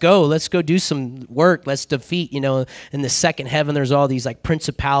us, let's go do some work, let's defeat, you know. In the second heaven, there's all these like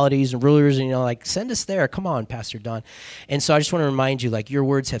principalities and rulers, and, you know, like, send us there, come on, Pastor Don. And so I just want to remind you, like, your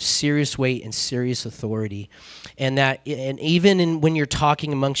words have serious weight and serious authority. And even when you're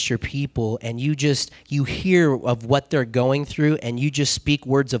talking amongst your people and you hear of what they're going through and you just speak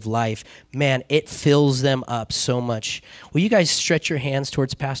words of life, man, it fills them up so much. Will you guys stretch your hands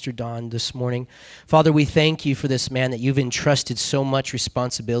towards Pastor Don this morning? Father, we thank you for this man that you've entrusted so much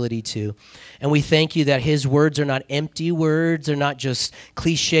responsibility to. And we thank you that his words are not empty words. They're not just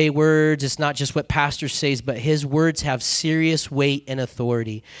cliche words. It's not just what pastor says, but his words have serious weight and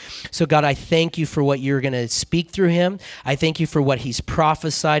authority. So God, I thank you for what you're going to speak through him. I thank you for what he's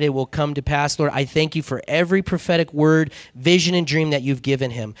prophesied it will come to pass. Lord, I thank you for every prophetic word, vision, and dream that you've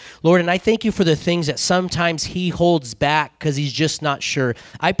given him. Lord, and I thank you for the things that sometimes he holds back because he's just not sure.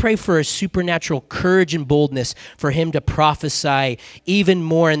 I pray for a supernatural courage and boldness for him to prophesy even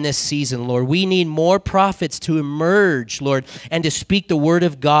more in this season, Lord. We need more prophets to emerge, Lord, and to speak the word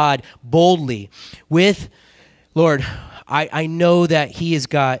of God boldly. Lord, I know that he has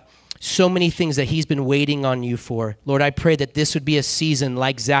got so many things that he's been waiting on you for. Lord, I pray that this would be a season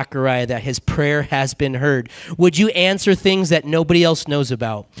like Zechariah, that his prayer has been heard. Would you answer things that nobody else knows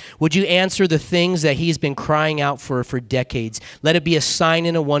about? Would you answer the things that he's been crying out for decades? Let it be a sign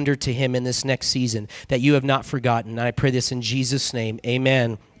and a wonder to him in this next season that you have not forgotten. And I pray this in Jesus' name.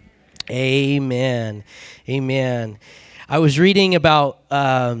 Amen. Amen. Amen. I was reading about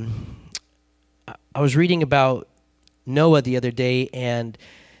Noah the other day, and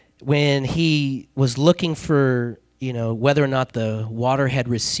when he was looking for, you know, whether or not the water had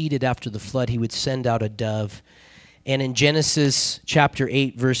receded after the flood, he would send out a dove. And in Genesis chapter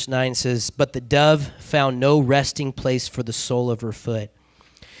 8, verse 9 says, "But the dove found no resting place for the sole of her foot."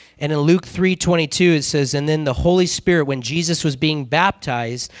 And in Luke 3:22, it says, "And then the Holy Spirit, when Jesus was being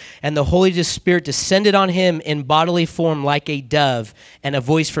baptized, and the Holy Spirit descended on him in bodily form like a dove, and a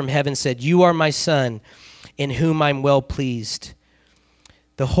voice from heaven said, 'You are my Son, in whom I'm well pleased.'"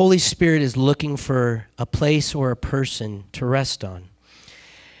 The Holy Spirit is looking for a place or a person to rest on.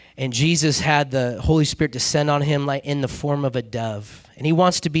 And Jesus had the Holy Spirit descend on him like in the form of a dove. And he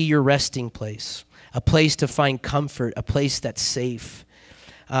wants to be your resting place, a place to find comfort, a place that's safe.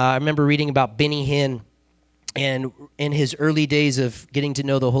 I remember reading about Benny Hinn, and in his early days of getting to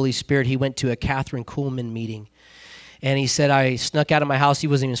know the Holy Spirit, he went to a Catherine Kuhlman meeting. And he said, I snuck out of my house. He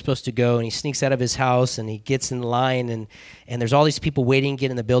wasn't even supposed to go. And he sneaks out of his house, and he gets in line, and there's all these people waiting to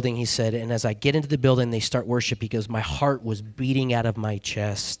get in the building, he said. And as I get into the building, they start worship because my heart was beating out of my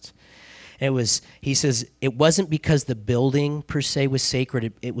chest. He says, it wasn't because the building per se was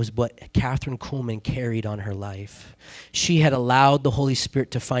sacred. It was what Catherine Kuhlman carried on her life. She had allowed the Holy Spirit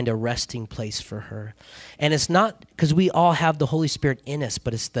to find a resting place for her. And it's not because we all have the Holy Spirit in us,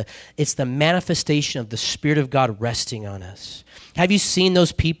 but it's the manifestation of the Spirit of God resting on us. Have you seen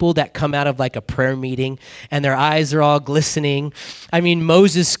those people that come out of like a prayer meeting and their eyes are all glistening? I mean,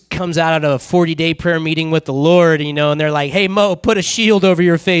 Moses comes out of a 40-day prayer meeting with the Lord, you know, and they're like, "Hey, Mo, put a shield over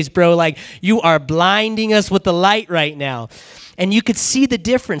your face, bro. Like, you are blinding us with the light right now." And you could see the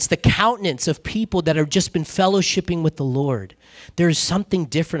difference, the countenance of people that have just been fellowshipping with the Lord. There's something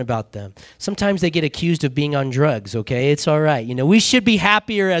different about them. Sometimes they get accused of being on drugs, okay? It's all right. You know, we should be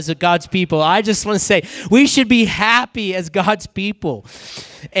happier as God's people. I just want to say we should be happy as God's people.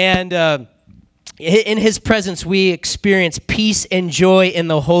 And in his presence, we experience peace and joy in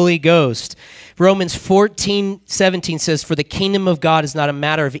the Holy Ghost. Romans 14:17 says, "For the kingdom of God is not a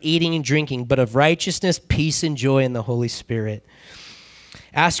matter of eating and drinking, but of righteousness, peace, and joy in the Holy Spirit."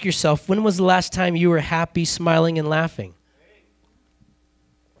 Ask yourself, when was the last time you were happy, smiling, and laughing?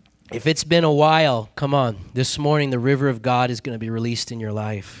 If it's been a while, come on. This morning, the river of God is going to be released in your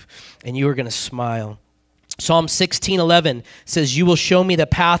life, and you are going to smile. Psalm 16:11 says, "You will show me the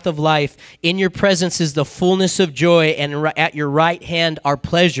path of life. In your presence is the fullness of joy, and at your right hand are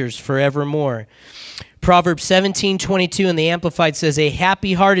pleasures forevermore." Proverbs 17:22 in the Amplified says, "A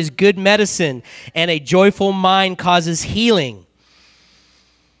happy heart is good medicine, and a joyful mind causes healing."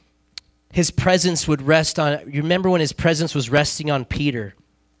 His presence would rest on, you remember when his presence was resting on Peter?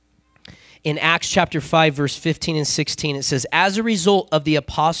 In Acts chapter 5, verse 15 and 16, it says, as a result of the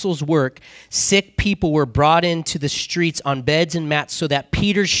apostles' work, sick people were brought into the streets on beds and mats so that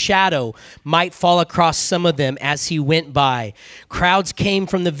Peter's shadow might fall across some of them as he went by. Crowds came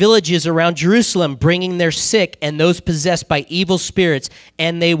from the villages around Jerusalem, bringing their sick and those possessed by evil spirits,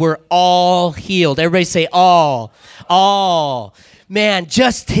 and they were all healed. Everybody say all. All. Man,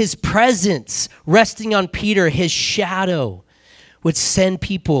 just his presence resting on Peter, his shadow would send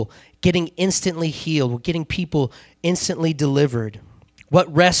people getting instantly healed, getting people instantly delivered.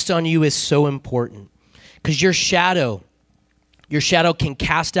 What rests on you is so important because your shadow can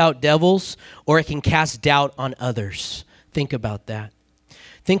cast out devils or it can cast doubt on others. Think about that.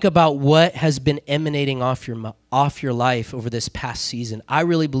 Think about what has been emanating off your life over this past season. I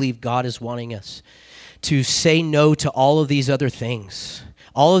really believe God is wanting us to say no to all of these other things,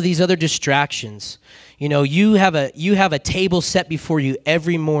 all of these other distractions. You know, you have a table set before you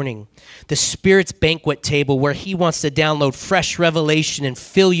every morning, the Spirit's banquet table where he wants to download fresh revelation and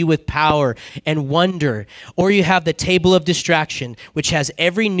fill you with power and wonder. Or you have the table of distraction, which has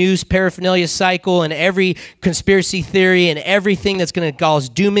every news paraphernalia cycle and every conspiracy theory and everything that's going to cause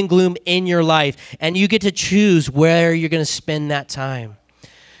doom and gloom in your life. And you get to choose where you're going to spend that time.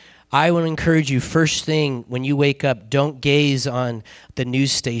 I would encourage you, first thing when you wake up, don't gaze on the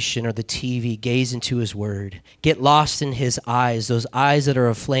news station or the TV. Gaze into his word. Get lost in his eyes, those eyes that are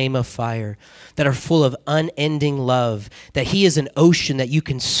a flame of fire, that are full of unending love, that he is an ocean that you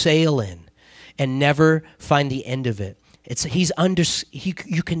can sail in and never find the end of it.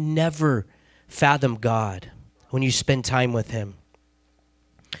 You can never fathom God when you spend time with him.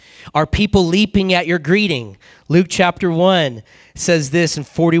 Are people leaping at your greeting? Luke chapter 1 says this in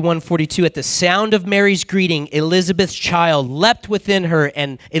 41-42. At the sound of Mary's greeting, Elizabeth's child leapt within her,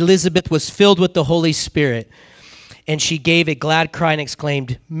 and Elizabeth was filled with the Holy Spirit. And she gave a glad cry and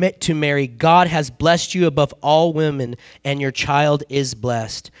exclaimed to Mary, God has blessed you above all women, and your child is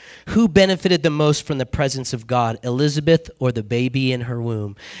blessed. Who benefited the most from the presence of God, Elizabeth or the baby in her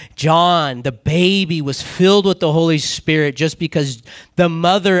womb? John, the baby, was filled with the Holy Spirit just because the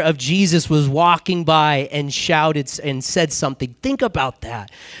mother of Jesus was walking by and shouted and said something. Think about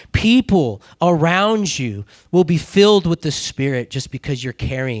that. People around you will be filled with the Spirit just because you're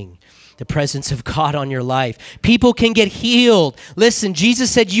carrying the presence of God on your life. People can get healed. Listen, Jesus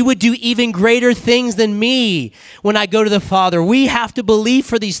said, you would do even greater things than me when I go to the Father. We have to believe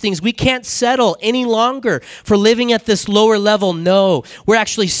for these things. We can't settle any longer for living at this lower level. No, we're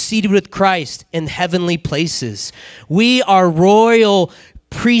actually seated with Christ in heavenly places. We are royal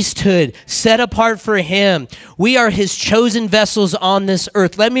priesthood set apart for him. We are his chosen vessels on this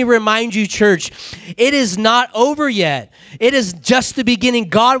earth. Let me remind you, church, it is not over yet. It is just the beginning.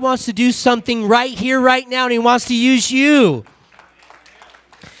 God wants to do something right here, right now, and he wants to use you.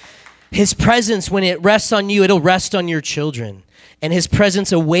 His presence, when it rests on you, it'll rest on your children. And his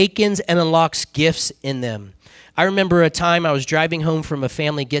presence awakens and unlocks gifts in them. I remember a time I was driving home from a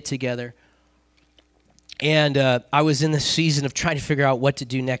family get-together. And I was in this season of trying to figure out what to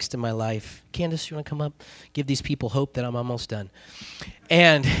do next in my life. Candace, you want to come up? Give these people hope that I'm almost done.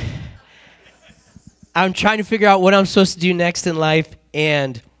 And I'm trying to figure out what I'm supposed to do next in life.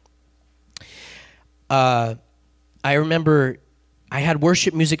 And I remember I had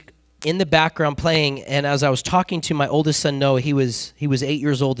worship music in the background playing. And as I was talking to my oldest son, Noah, he was 8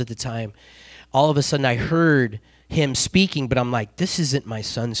 years old at the time. All of a sudden I heard him speaking, but I'm like, this isn't my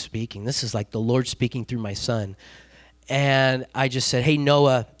son speaking. This is like the Lord speaking through my son. And I just said, hey,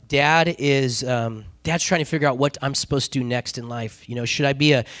 Noah, Dad's trying to figure out what I'm supposed to do next in life. You know, should I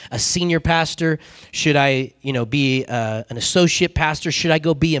be a senior pastor? Should I, be an associate pastor? Should I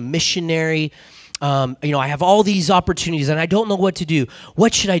go be a missionary? I have all these opportunities and I don't know what to do.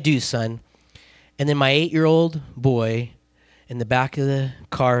 What should I do, son? And then my 8-year-old boy in the back of the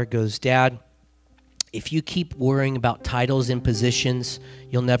car goes, Dad, if you keep worrying about titles and positions,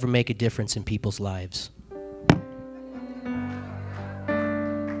 you'll never make a difference in people's lives.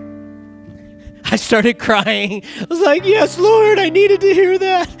 I started crying. I was like, yes, Lord, I needed to hear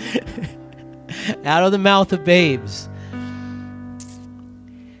that. Out of the mouth of babes.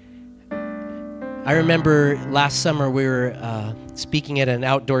 I remember last summer we were speaking at an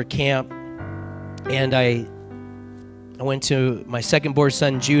outdoor camp, and I went to my second-born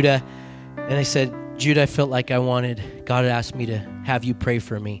son, Judah, and I said, Judah, I felt like God had asked me to have you pray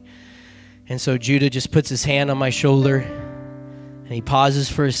for me. And so Judah just puts his hand on my shoulder, and he pauses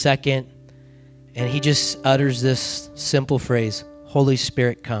for a second, and he just utters this simple phrase, Holy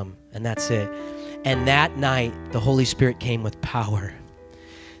Spirit, come. And that's it. And that night, the Holy Spirit came with power.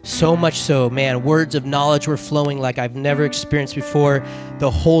 So much so, man, words of knowledge were flowing like I've never experienced before.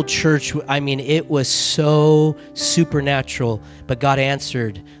 The whole church, I mean, it was so supernatural, but God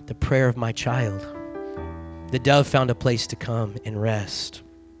answered the prayer of my child. The dove found a place to come and rest.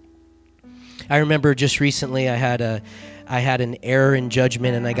 I remember just recently I had an error in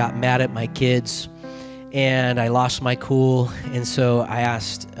judgment, and I got mad at my kids, and I lost my cool. And so I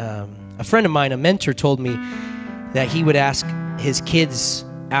asked a friend of mine, a mentor, told me that he would ask his kids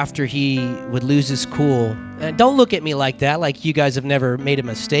after he would lose his cool. And don't look at me like that, like you guys have never made a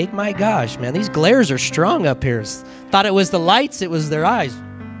mistake. My gosh, man, these glares are strong up here. Thought it was the lights, it was their eyes.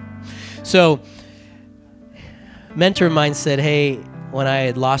 So, mentor of mine said, hey, when I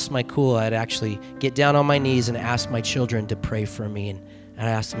had lost my cool, I'd actually get down on my knees and ask my children to pray for me, and I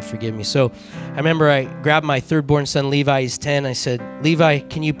asked them to forgive me. So I remember I grabbed my third-born son, Levi. He's 10. I said, Levi,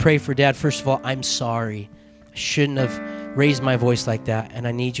 can you pray for Dad? First of all, I'm sorry. I shouldn't have raised my voice like that, and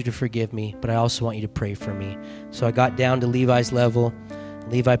I need you to forgive me, but I also want you to pray for me. So I got down to Levi's level.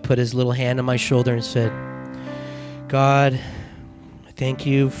 Levi put his little hand on my shoulder and said, God, thank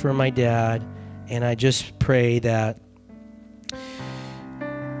you for my dad, and I just pray that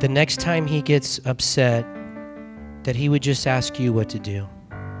the next time he gets upset, that he would just ask you what to do.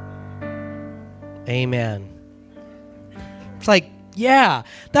 Amen. It's like, yeah,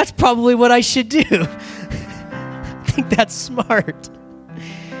 that's probably what I should do. I think that's smart.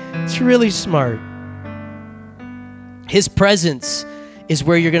 It's really smart. His presence is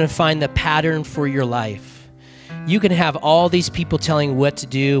where you're going to find the pattern for your life. You can have all these people telling you what to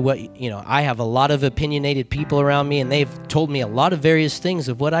do. I have a lot of opinionated people around me, and they've told me a lot of various things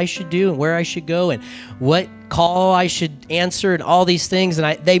of what I should do and where I should go and what call I should answer and all these things,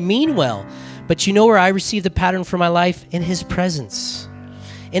 and they mean well. But you know where I receive the pattern for my life? In his presence.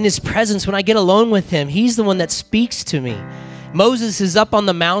 In his presence, when I get alone with him, he's the one that speaks to me. Moses is up on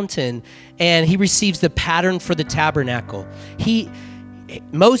the mountain, and he receives the pattern for the tabernacle.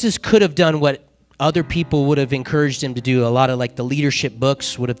 Moses could have done what other people would have encouraged him to do. A lot of like the leadership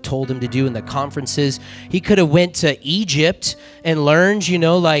books would have told him to do in the conferences. He could have went to Egypt and learned,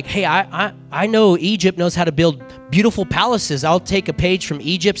 like, hey, I know Egypt knows how to build beautiful palaces. I'll take a page from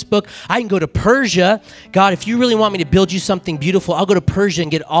Egypt's book. I can go to Persia. God, if you really want me to build you something beautiful, I'll go to Persia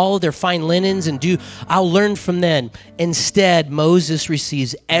and get all of their fine linens I'll learn from them. Instead, Moses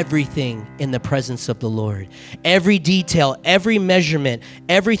receives everything in the presence of the Lord. Every detail, every measurement,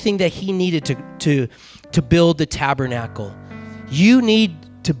 everything that he needed to build the tabernacle. You need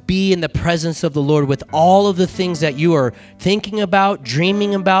to be in the presence of the Lord with all of the things that you are thinking about,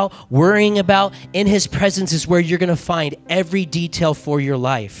 dreaming about, worrying about. In his presence is where you're going to find every detail for your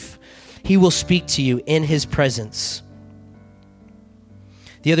life. He will speak to you in his presence.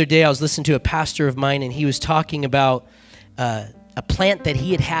 The other day I was listening to a pastor of mine, and he was talking about a plant that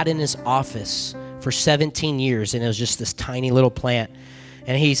he had had in his office for 17 years, and it was just this tiny little plant.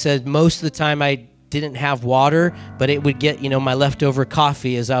 And he said, most of the time I didn't have water, but it would get, my leftover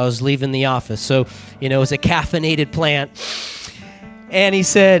coffee as I was leaving the office. So, it was a caffeinated plant. And he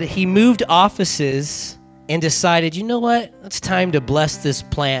said he moved offices and decided, you know what? It's time to bless this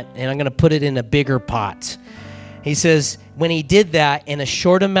plant, and I'm going to put it in a bigger pot. He says when he did that, in a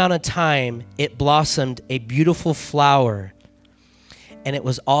short amount of time, it blossomed a beautiful flower. And it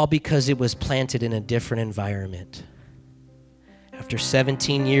was all because it was planted in a different environment. After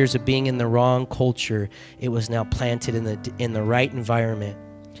 17 years of being in the wrong culture, it was now planted in the right environment.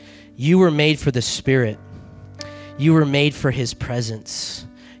 You were made for the Spirit. You were made for his presence.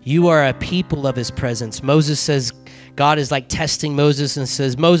 You are a people of his presence. Moses says, God is like testing Moses and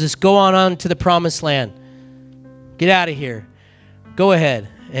says, Moses, go on to the promised land. Get out of here. Go ahead.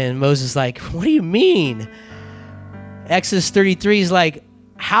 And Moses is like, what do you mean? Exodus 33 is like,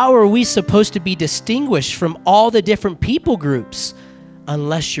 how are we supposed to be distinguished from all the different people groups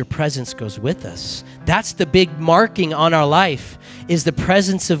unless your presence goes with us? That's the big marking on our life, is the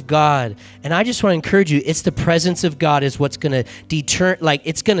presence of God. And I just want to encourage you, it's the presence of God is what's going to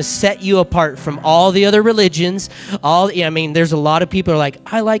it's going to set you apart from all the other religions. There's a lot of people who are like,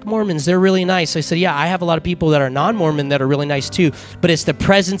 I like Mormons, they're really nice. I said, yeah, I have a lot of people that are non-Mormon that are really nice too. But it's the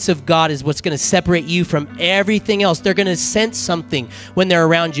presence of God is what's going to separate you from everything else. They're going to sense something when they're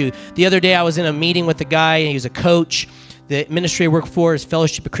around you. The other day I was in a meeting with a guy, and he was a coach. The ministry I work for is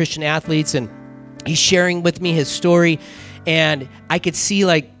Fellowship of Christian Athletes, and he's sharing with me his story, and I could see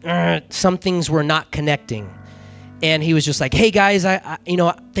some things were not connecting. And he was just like, hey guys, I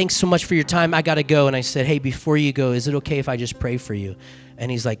thanks so much for your time. I got to go. And I said, hey, before you go, is it okay if I just pray for you? And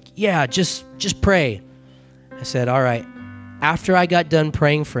he's like, yeah, just pray. I said, all right. After I got done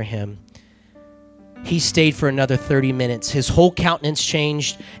praying for him, he stayed for another 30 minutes. His whole countenance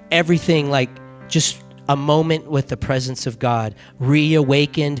changed, everything, like just a moment with the presence of God,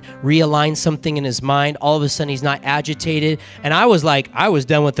 reawakened, realigned something in his mind. All of a sudden, he's not agitated. And I was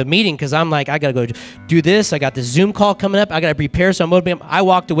done with the meeting because I'm like, I got to go do this. I got this Zoom call coming up. I got to prepare. So I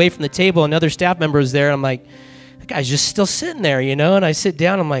walked away from the table. Another staff member was there. I'm like, that guy's just still sitting there, you know? And I sit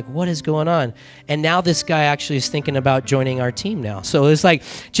down. I'm like, what is going on? And now this guy actually is thinking about joining our team now. So it's like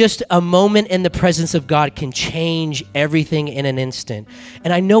just a moment in the presence of God can change everything in an instant.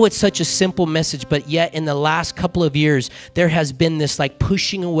 And I know it's such a simple message, but yet in the last couple of years, there has been this like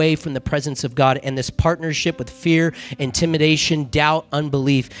pushing away from the presence of God and this partnership with fear, intimidation, doubt,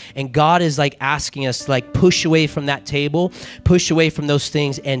 unbelief. And God is like asking us to like push away from that table, push away from those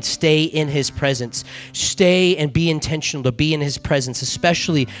things and stay in his presence. Stay and be intentional to be in his presence,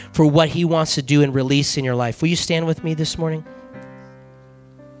 especially for what he wants to do and release in your life. Will you stand with me this morning?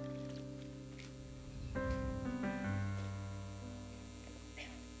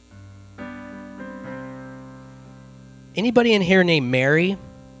 Anybody in here named Mary?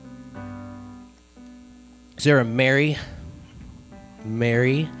 Is there a Mary?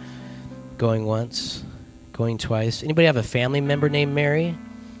 Mary. Going once, going twice. Anybody have a family member named Mary?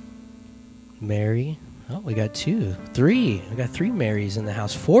 Mary. Oh, we got 2, 3. We got 3 Marys in the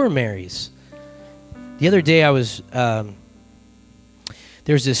house. 4 Marys. The other day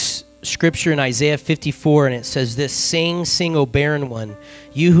there's this scripture in Isaiah 54, and it says this: sing, sing, O barren one,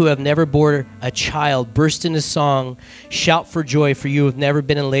 you who have never bore a child, burst into song, shout for joy, for you have never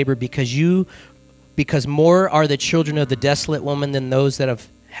been in labor, because more are the children of the desolate woman than those that have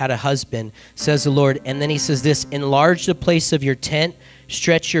had a husband, says the Lord. And then he says this: enlarge the place of your tent,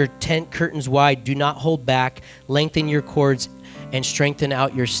 stretch your tent curtains wide, do not hold back, lengthen your cords, and strengthen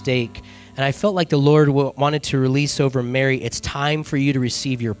out your stake. And I felt like the Lord wanted to release over Mary, it's time for you to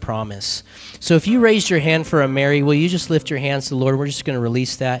receive your promise. So if you raised your hand for a Mary, will you just lift your hands to the Lord? We're just going to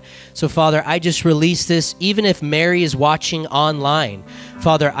release that. So Father, I just release this, even if Mary is watching online.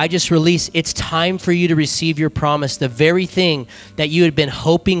 Father, I just release, it's time for you to receive your promise, the very thing that you had been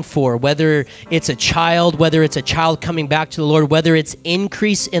hoping for, whether it's a child coming back to the Lord, whether it's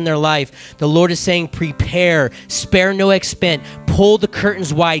increase in their life. The Lord is saying, prepare, spare no expense, pull the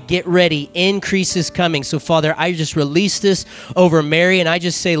curtains wide, get ready, increase is coming. So Father, I just release this over Mary, and I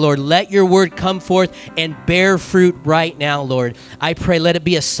just say, Lord, let your word come forth and bear fruit right now, Lord. I pray, let it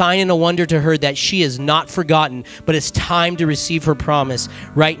be a sign and a wonder to her that she is not forgotten, but it's time to receive her promise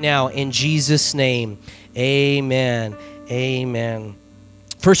right now in Jesus' name. Amen. Amen.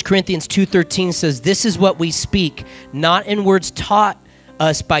 1 Corinthians 2:13 says, this is what we speak, not in words taught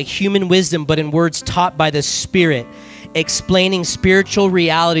us by human wisdom, but in words taught by the Spirit, explaining spiritual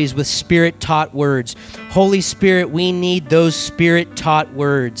realities with Spirit-taught words. Holy Spirit, we need those Spirit-taught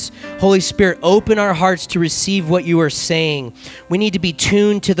words. Holy Spirit, open our hearts to receive what you are saying. We need to be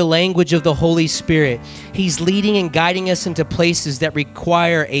tuned to the language of the Holy Spirit. He's leading and guiding us into places that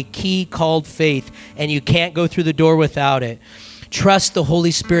require a key called faith, and you can't go through the door without it. Trust the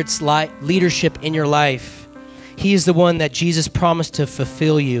Holy Spirit's leadership in your life. He is the one that Jesus promised to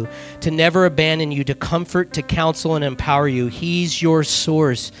fulfill you, to never abandon you, to comfort, to counsel, and empower you. He's your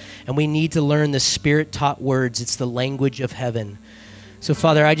source, and we need to learn the Spirit-taught words. It's the language of heaven. So,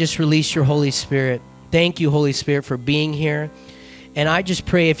 Father, I just release your Holy Spirit. Thank you, Holy Spirit, for being here. And I just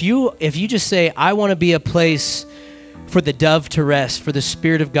pray, if you just say, I want to be a place for the dove to rest, for the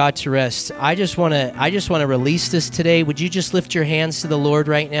Spirit of God to rest, I just want to release this today. Would you just lift your hands to the Lord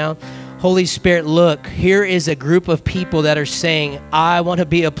right now? Holy Spirit, look, here is a group of people that are saying, I want to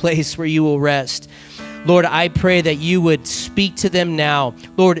be a place where you will rest. Lord, I pray that you would speak to them now.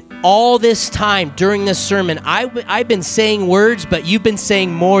 Lord, all this time during this sermon, I've been saying words, but you've been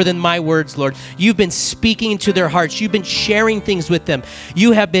saying more than my words, Lord. You've been speaking into their hearts. You've been sharing things with them.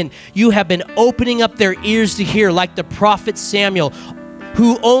 You have been opening up their ears to hear, like the prophet Samuel,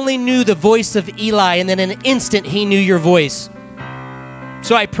 who only knew the voice of Eli, and then in an instant he knew your voice.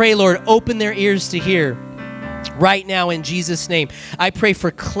 So I pray, Lord, open their ears to hear right now in Jesus' name. I pray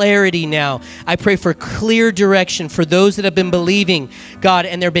for clarity now. I pray for clear direction for those that have been believing, God,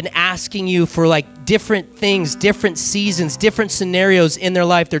 and they've been asking you for like different things, different seasons, different scenarios in their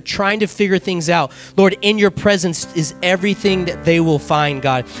life. They're trying to figure things out. Lord, in your presence is everything that they will find,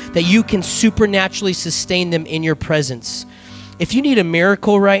 God, that you can supernaturally sustain them in your presence. If you need a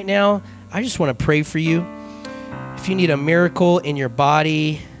miracle right now, I just want to pray for you. If you need a miracle in your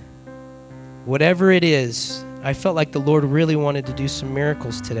body, whatever it is, I felt like the Lord really wanted to do some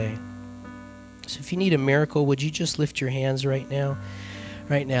miracles today. So if you need a miracle, would you just lift your hands right now?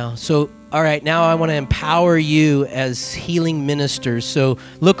 Right now. So, all right, now I want to empower you as healing ministers. So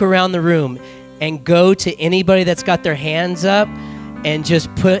look around the room. and go to anybody that's got their hands up and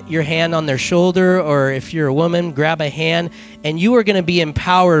just put your hand on their shoulder, or if you're a woman, grab a hand, and you are going to be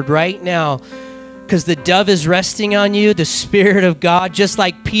empowered right now because the dove is resting on you, the Spirit of God, just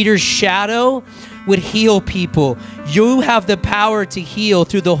like Peter's shadow would heal people. You have the power to heal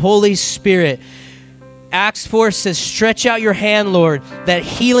through the Holy Spirit. Acts 4 says, stretch out your hand, Lord, that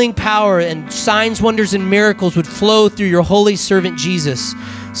healing power and signs, wonders, and miracles would flow through your holy servant, Jesus.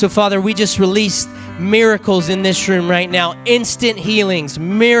 So, Father, we just release miracles in this room right now, instant healings,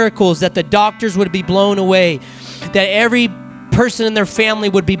 miracles that the doctors would be blown away, that every person in their family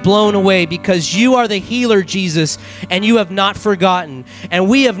would be blown away, because you are the healer, Jesus, and you have not forgotten, and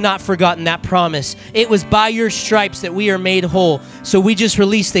we have not forgotten that promise. It was by your stripes that we are made whole. So we just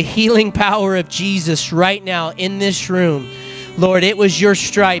release the healing power of Jesus right now in this room. Lord, it was your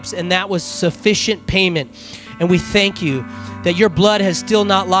stripes, and that was sufficient payment. And we thank you that your blood has still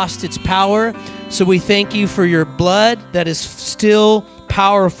not lost its power. So we thank you for your blood that is still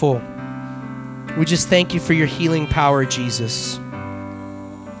powerful. We just thank you for your healing power, Jesus.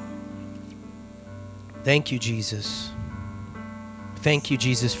 Thank you, Jesus. Thank you,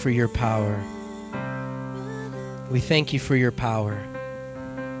 Jesus, for your power. We thank you for your power.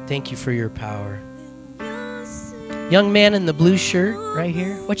 Thank you for your power. Young man in the blue shirt right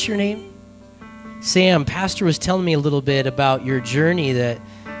here, what's your name? Sam. Pastor was telling me a little bit about your journey that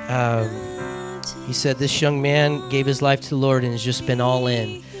he said this young man gave his life to the Lord and has just been all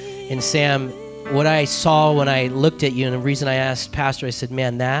in. And Sam, what I saw when I looked at you, and the reason I asked Pastor, I said,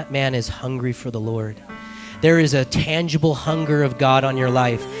 man, that man is hungry for the Lord. There is a tangible hunger of God on your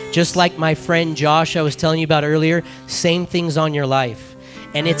life. Just like my friend Josh I was telling you about earlier, same things on your life.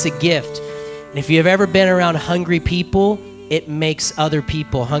 And it's a gift. And if you've ever been around hungry people, it makes other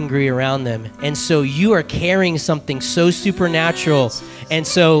people hungry around them. And so you are carrying something so supernatural. And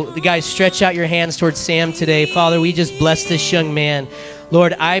so the guys, stretch out your hands towards Sam today. Father, we just bless this young man.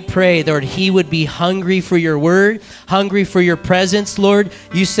 Lord, I pray, Lord, he would be hungry for your word, hungry for your presence, Lord.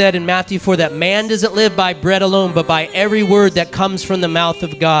 You said in Matthew 4 that man doesn't live by bread alone, but by every word that comes from the mouth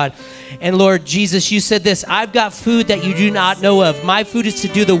of God. And Lord Jesus, you said this, I've got food that you do not know of. My food is to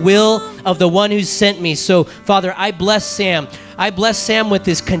do the will of the one who sent me. So, Father, I bless Sam. I bless Sam with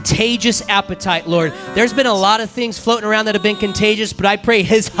this contagious appetite, Lord. There's been a lot of things floating around that have been contagious, but I pray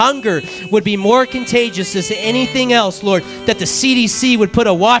his hunger would be more contagious than anything else, Lord, that the CDC would put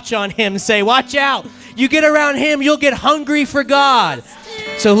a watch on him and say, watch out. You get around him, you'll get hungry for God.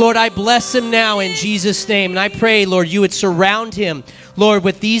 So, Lord, I bless him now in Jesus' name. And I pray, Lord, you would surround him, Lord,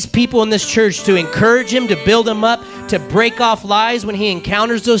 with these people in this church to encourage him, to build him up, to break off lies when he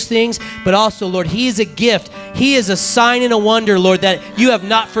encounters those things. But also, Lord, he is a gift. He is a sign and a wonder, Lord, that you have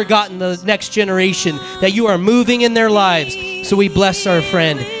not forgotten the next generation, that you are moving in their lives. So we bless our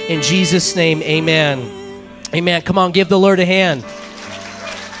friend. In Jesus' name, amen. Amen. Come on, give the Lord a hand.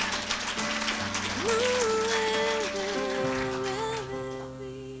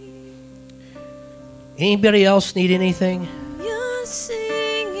 Anybody else need anything?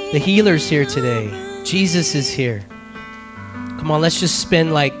 The healer's here today. Jesus is here. Come on, let's just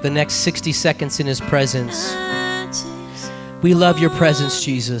spend like the next 60 seconds in his presence. We love your presence,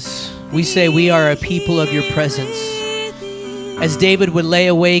 Jesus. We say we are a people of your presence. As David would lay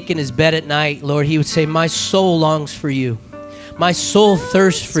awake in his bed at night, Lord, he would say, my soul longs for you. My soul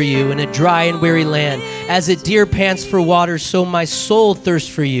thirsts for you in a dry and weary land. As a deer pants for water, so my soul thirsts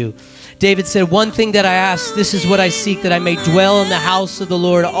for you. David said, one thing that I ask, this is what I seek, that I may dwell in the house of the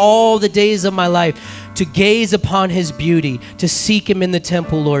Lord all the days of my life, to gaze upon his beauty, to seek him in the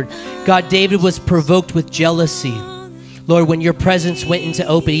temple, Lord. God, David was provoked with jealousy. Lord, when your presence went into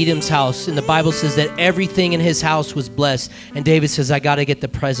Obed-Edom's house, and the Bible says that everything in his house was blessed, and David says, I got to get the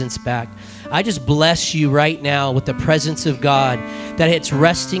presence back. I just bless you right now with the presence of God, that it's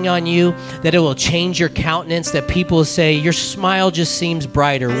resting on you, that it will change your countenance, that people will say, your smile just seems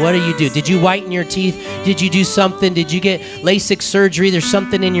brighter. What do you do? Did you whiten your teeth? Did you do something? Did you get LASIK surgery? There's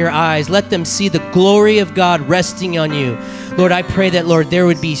something in your eyes. Let them see the glory of God resting on you. Lord, I pray that, Lord, there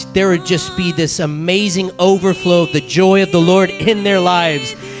would just be this amazing overflow of the joy of the Lord in their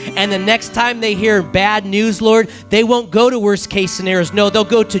lives. And the next time they hear bad news, Lord, they won't go to worst case scenarios. No, they'll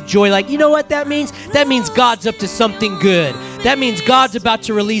go to joy. Like, you know what that means? That means God's up to something good. That means God's about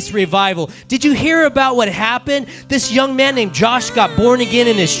to release revival. Did you hear about what happened? This young man named Josh got born again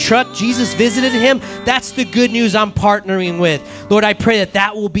in his truck. Jesus visited him. That's the good news I'm partnering with. Lord, I pray that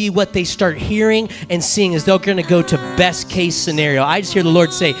that will be what they start hearing and seeing, as they're going to go to best case scenario. I just hear the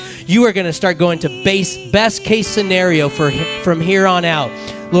Lord say, you are going to start going to best case scenario from here on out.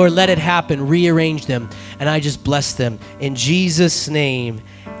 Lord, let it happen. Rearrange them. And I just bless them. In Jesus' name,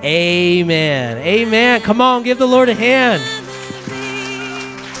 Amen. Amen. Come on, give the Lord a hand.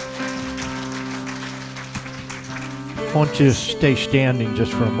 I want you to stay standing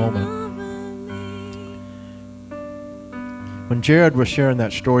just for a moment. When Jarrod was sharing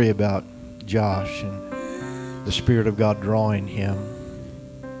that story about Josh and the Spirit of God drawing him,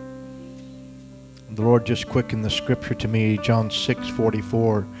 the Lord just quickened the scripture to me, John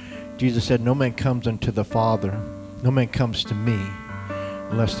 6:44. Jesus said, no man comes unto the Father, no man comes to me,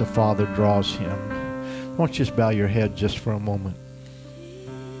 unless the Father draws him. I want you to just bow your head just for a moment.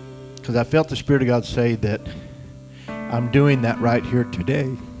 Because I felt the Spirit of God say that I'm doing that right here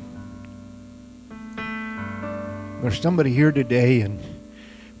today. There's somebody here today, and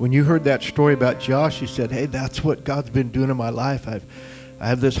when you heard that story about Josh, you said, hey, that's what God's been doing in my life. I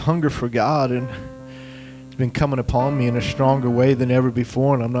have this hunger for God, and it's been coming upon me in a stronger way than ever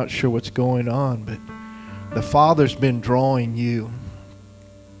before, and I'm not sure what's going on, but the Father's been drawing you,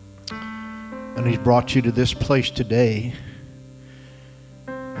 and He's brought you to this place today.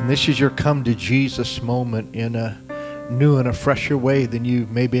 And this is your come to Jesus moment in a new and a fresher way than you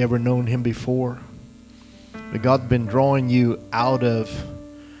maybe ever known Him before. But God's been drawing you out of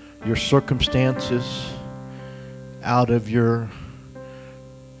your circumstances, out of your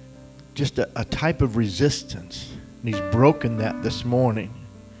just a type of resistance. And He's broken that this morning.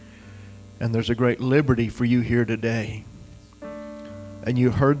 And there's a great liberty for you here today. And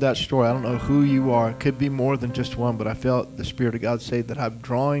you heard that story. I don't know who you are. It could be more than just one, but I felt the Spirit of God say that I'm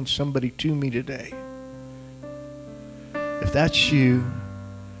drawing somebody to me today. If that's you,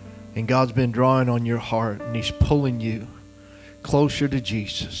 and God's been drawing on your heart, and He's pulling you closer to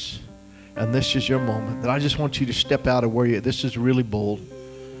Jesus, and this is your moment, then I just want you to step out of where you are. This is really bold,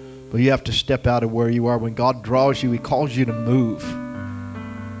 but you have to step out of where you are. When God draws you, He calls you to move.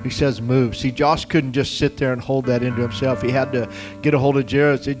 He says move. See, Josh couldn't just sit there and hold that into himself. He had to get a hold of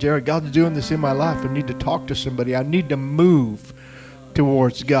Jarrod and say, Jarrod, God's doing this in my life. I need to talk to somebody. I need to move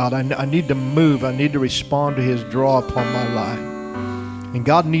towards God. I need to move. I need to respond to His draw upon my life. And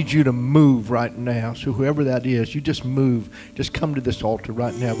God needs you to move right now. So whoever that is, you just move. Just come to this altar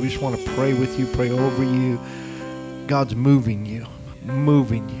right now. We just want to pray with you, pray over you. God's moving you,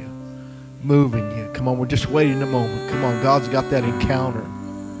 moving you, moving you. Come on, we're just waiting a moment. Come on, God's got that encounter.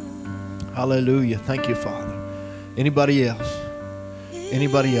 Hallelujah. Thank you, Father. Anybody else?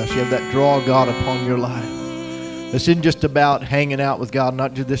 Anybody else? You have that draw of God upon your life. This isn't just about hanging out with God.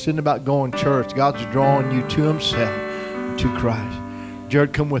 This isn't about going to church. God's drawing you to Himself, to Christ.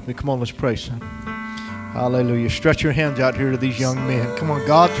 Jarrod, come with me. Come on, let's pray, son. Hallelujah. Stretch your hands out here to these young men. Come on,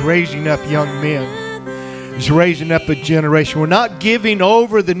 God's raising up young men. He's raising up a generation. We're not giving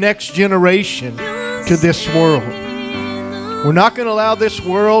over the next generation to this world. We're not going to allow this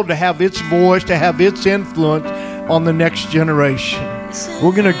world to have its voice, to have its influence on the next generation.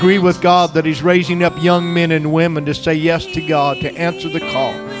 We're going to agree with God that He's raising up young men and women to say yes to God, to answer the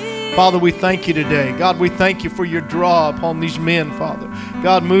call. Father, we thank You today. God, we thank You for Your draw upon these men, Father.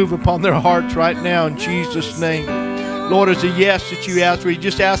 God, move upon their hearts right now in Jesus' name. Lord, it's a yes that You ask for. You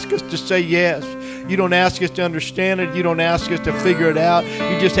just ask us to say yes. You don't ask us to understand it. You don't ask us to figure it out.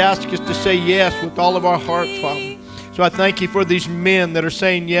 You just ask us to say yes with all of our hearts, Father. So I thank You for these men that are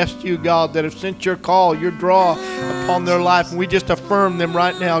saying yes to You, God, that have sent Your call, Your draw upon their life. And we just affirm them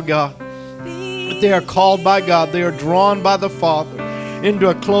right now, God, that they are called by God. They are drawn by the Father into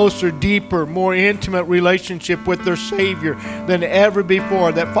a closer, deeper, more intimate relationship with their Savior than ever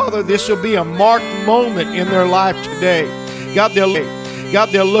before. That, Father, this will be a marked moment in their life today. God,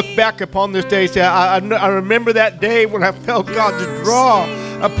 they'll look back upon this day and say, I remember that day when I felt God's draw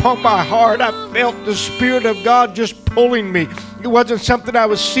upon my heart. I felt the Spirit of God just pulling me. It wasn't something I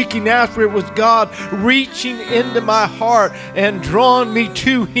was seeking after. It was God reaching into my heart and drawing me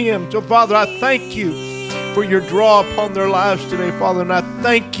to Him. So, Father, I thank You for Your draw upon their lives today, Father. And I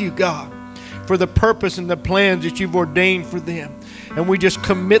thank You, God, for the purpose and the plans that You've ordained for them. And we just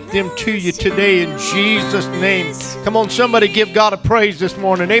commit them to You today in Jesus' name. Come on, somebody give God a praise this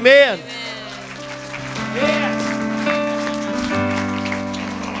morning. Amen.